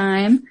us some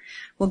time.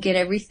 We'll get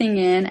everything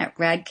in at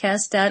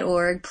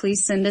radcast.org.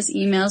 Please send us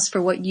emails for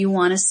what you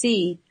want to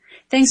see.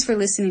 Thanks for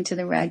listening to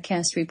the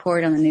Radcast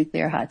Report on the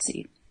Nuclear Hot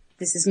Seat.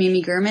 This is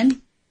Mimi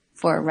Gurman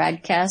for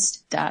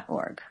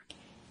radcast.org.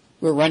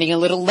 We're running a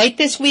little late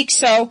this week,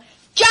 so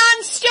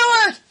Jon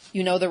Stewart!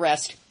 You know the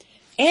rest.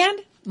 And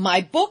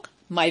my book,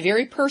 My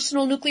Very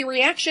Personal Nuclear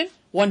Reaction,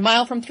 1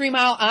 Mile from 3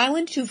 Mile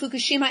Island to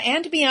Fukushima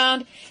and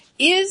Beyond,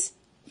 is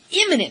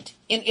imminent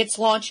in its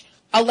launch.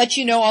 I'll let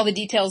you know all the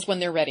details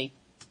when they're ready.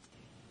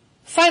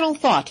 Final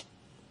thought.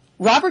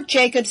 Robert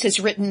Jacobs has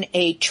written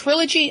a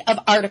trilogy of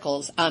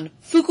articles on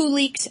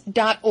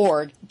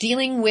fukuleaks.org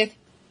dealing with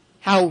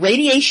how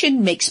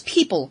radiation makes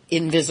people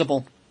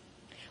invisible.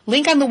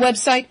 Link on the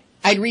website.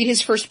 I'd read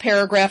his first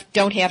paragraph.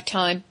 Don't have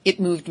time. It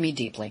moved me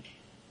deeply.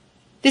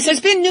 This has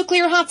been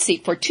Nuclear Hot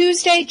Seat for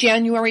Tuesday,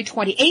 January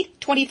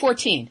 28,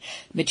 2014.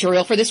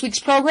 Material for this week's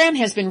program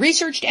has been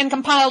researched and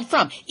compiled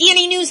from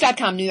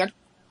ENEnews.com, New York,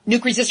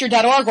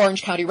 NucResistor.org,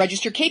 Orange County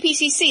Register,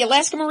 KPCC,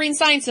 Alaska Marine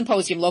Science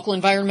Symposium, Local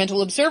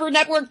Environmental Observer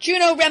Network,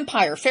 Juneau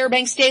Empire,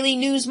 Fairbanks Daily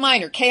News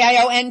Miner,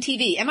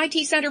 KION-TV,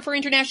 MIT Center for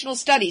International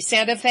Studies,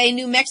 Santa Fe,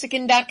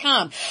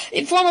 NewMexican.com,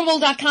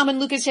 Informable.com and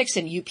Lucas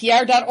Hickson,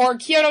 UPR.org,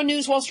 Kyoto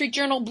News, Wall Street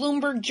Journal,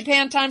 Bloomberg,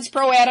 Japan Times,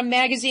 Pro Atom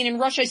Magazine in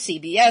Russia,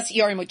 CBS,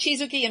 Iori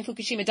Mochizuki and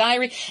Fukushima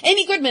Diary,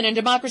 Amy Goodman and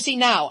Democracy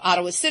Now!,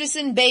 Ottawa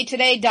Citizen,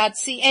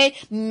 BayToday.ca,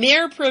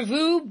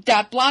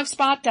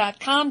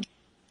 MarePrevue.blogspot.com,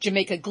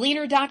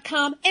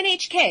 JamaicaGleaner.com,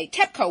 NHK,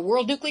 TEPCO,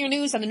 World Nuclear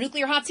News, and the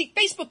Nuclear Hot Seat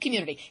Facebook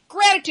community.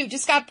 Gratitude to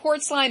Scott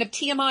Portsline of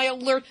TMI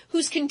Alert,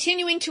 who's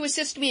continuing to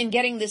assist me in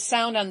getting this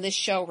sound on this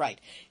show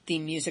right.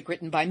 Theme music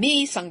written by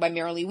me, sung by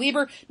Marilee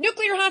Weber.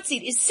 Nuclear Hot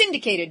Seat is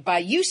syndicated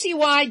by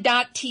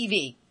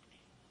UCY.TV.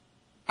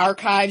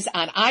 Archives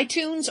on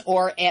iTunes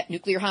or at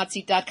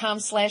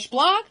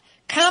nuclearhotseat.com/blog.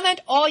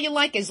 Comment all you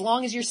like as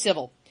long as you're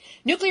civil.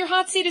 Nuclear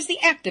Hot Seat is the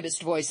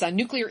activist voice on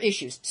nuclear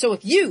issues. So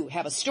if you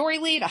have a story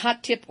lead, a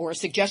hot tip, or a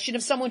suggestion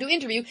of someone to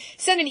interview,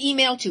 send an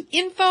email to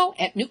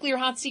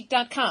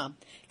info@nuclearhotseat.com.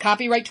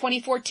 Copyright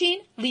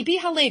 2014, Libbe,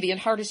 HaLevy,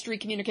 and Heartistry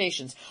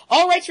Communications.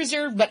 All rights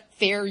reserved, but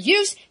fair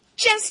use.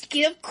 Just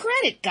give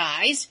credit,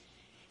 guys.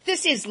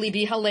 This is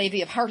Libbe,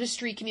 HaLevy of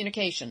Heartistry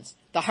Communications,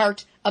 the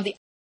heart of the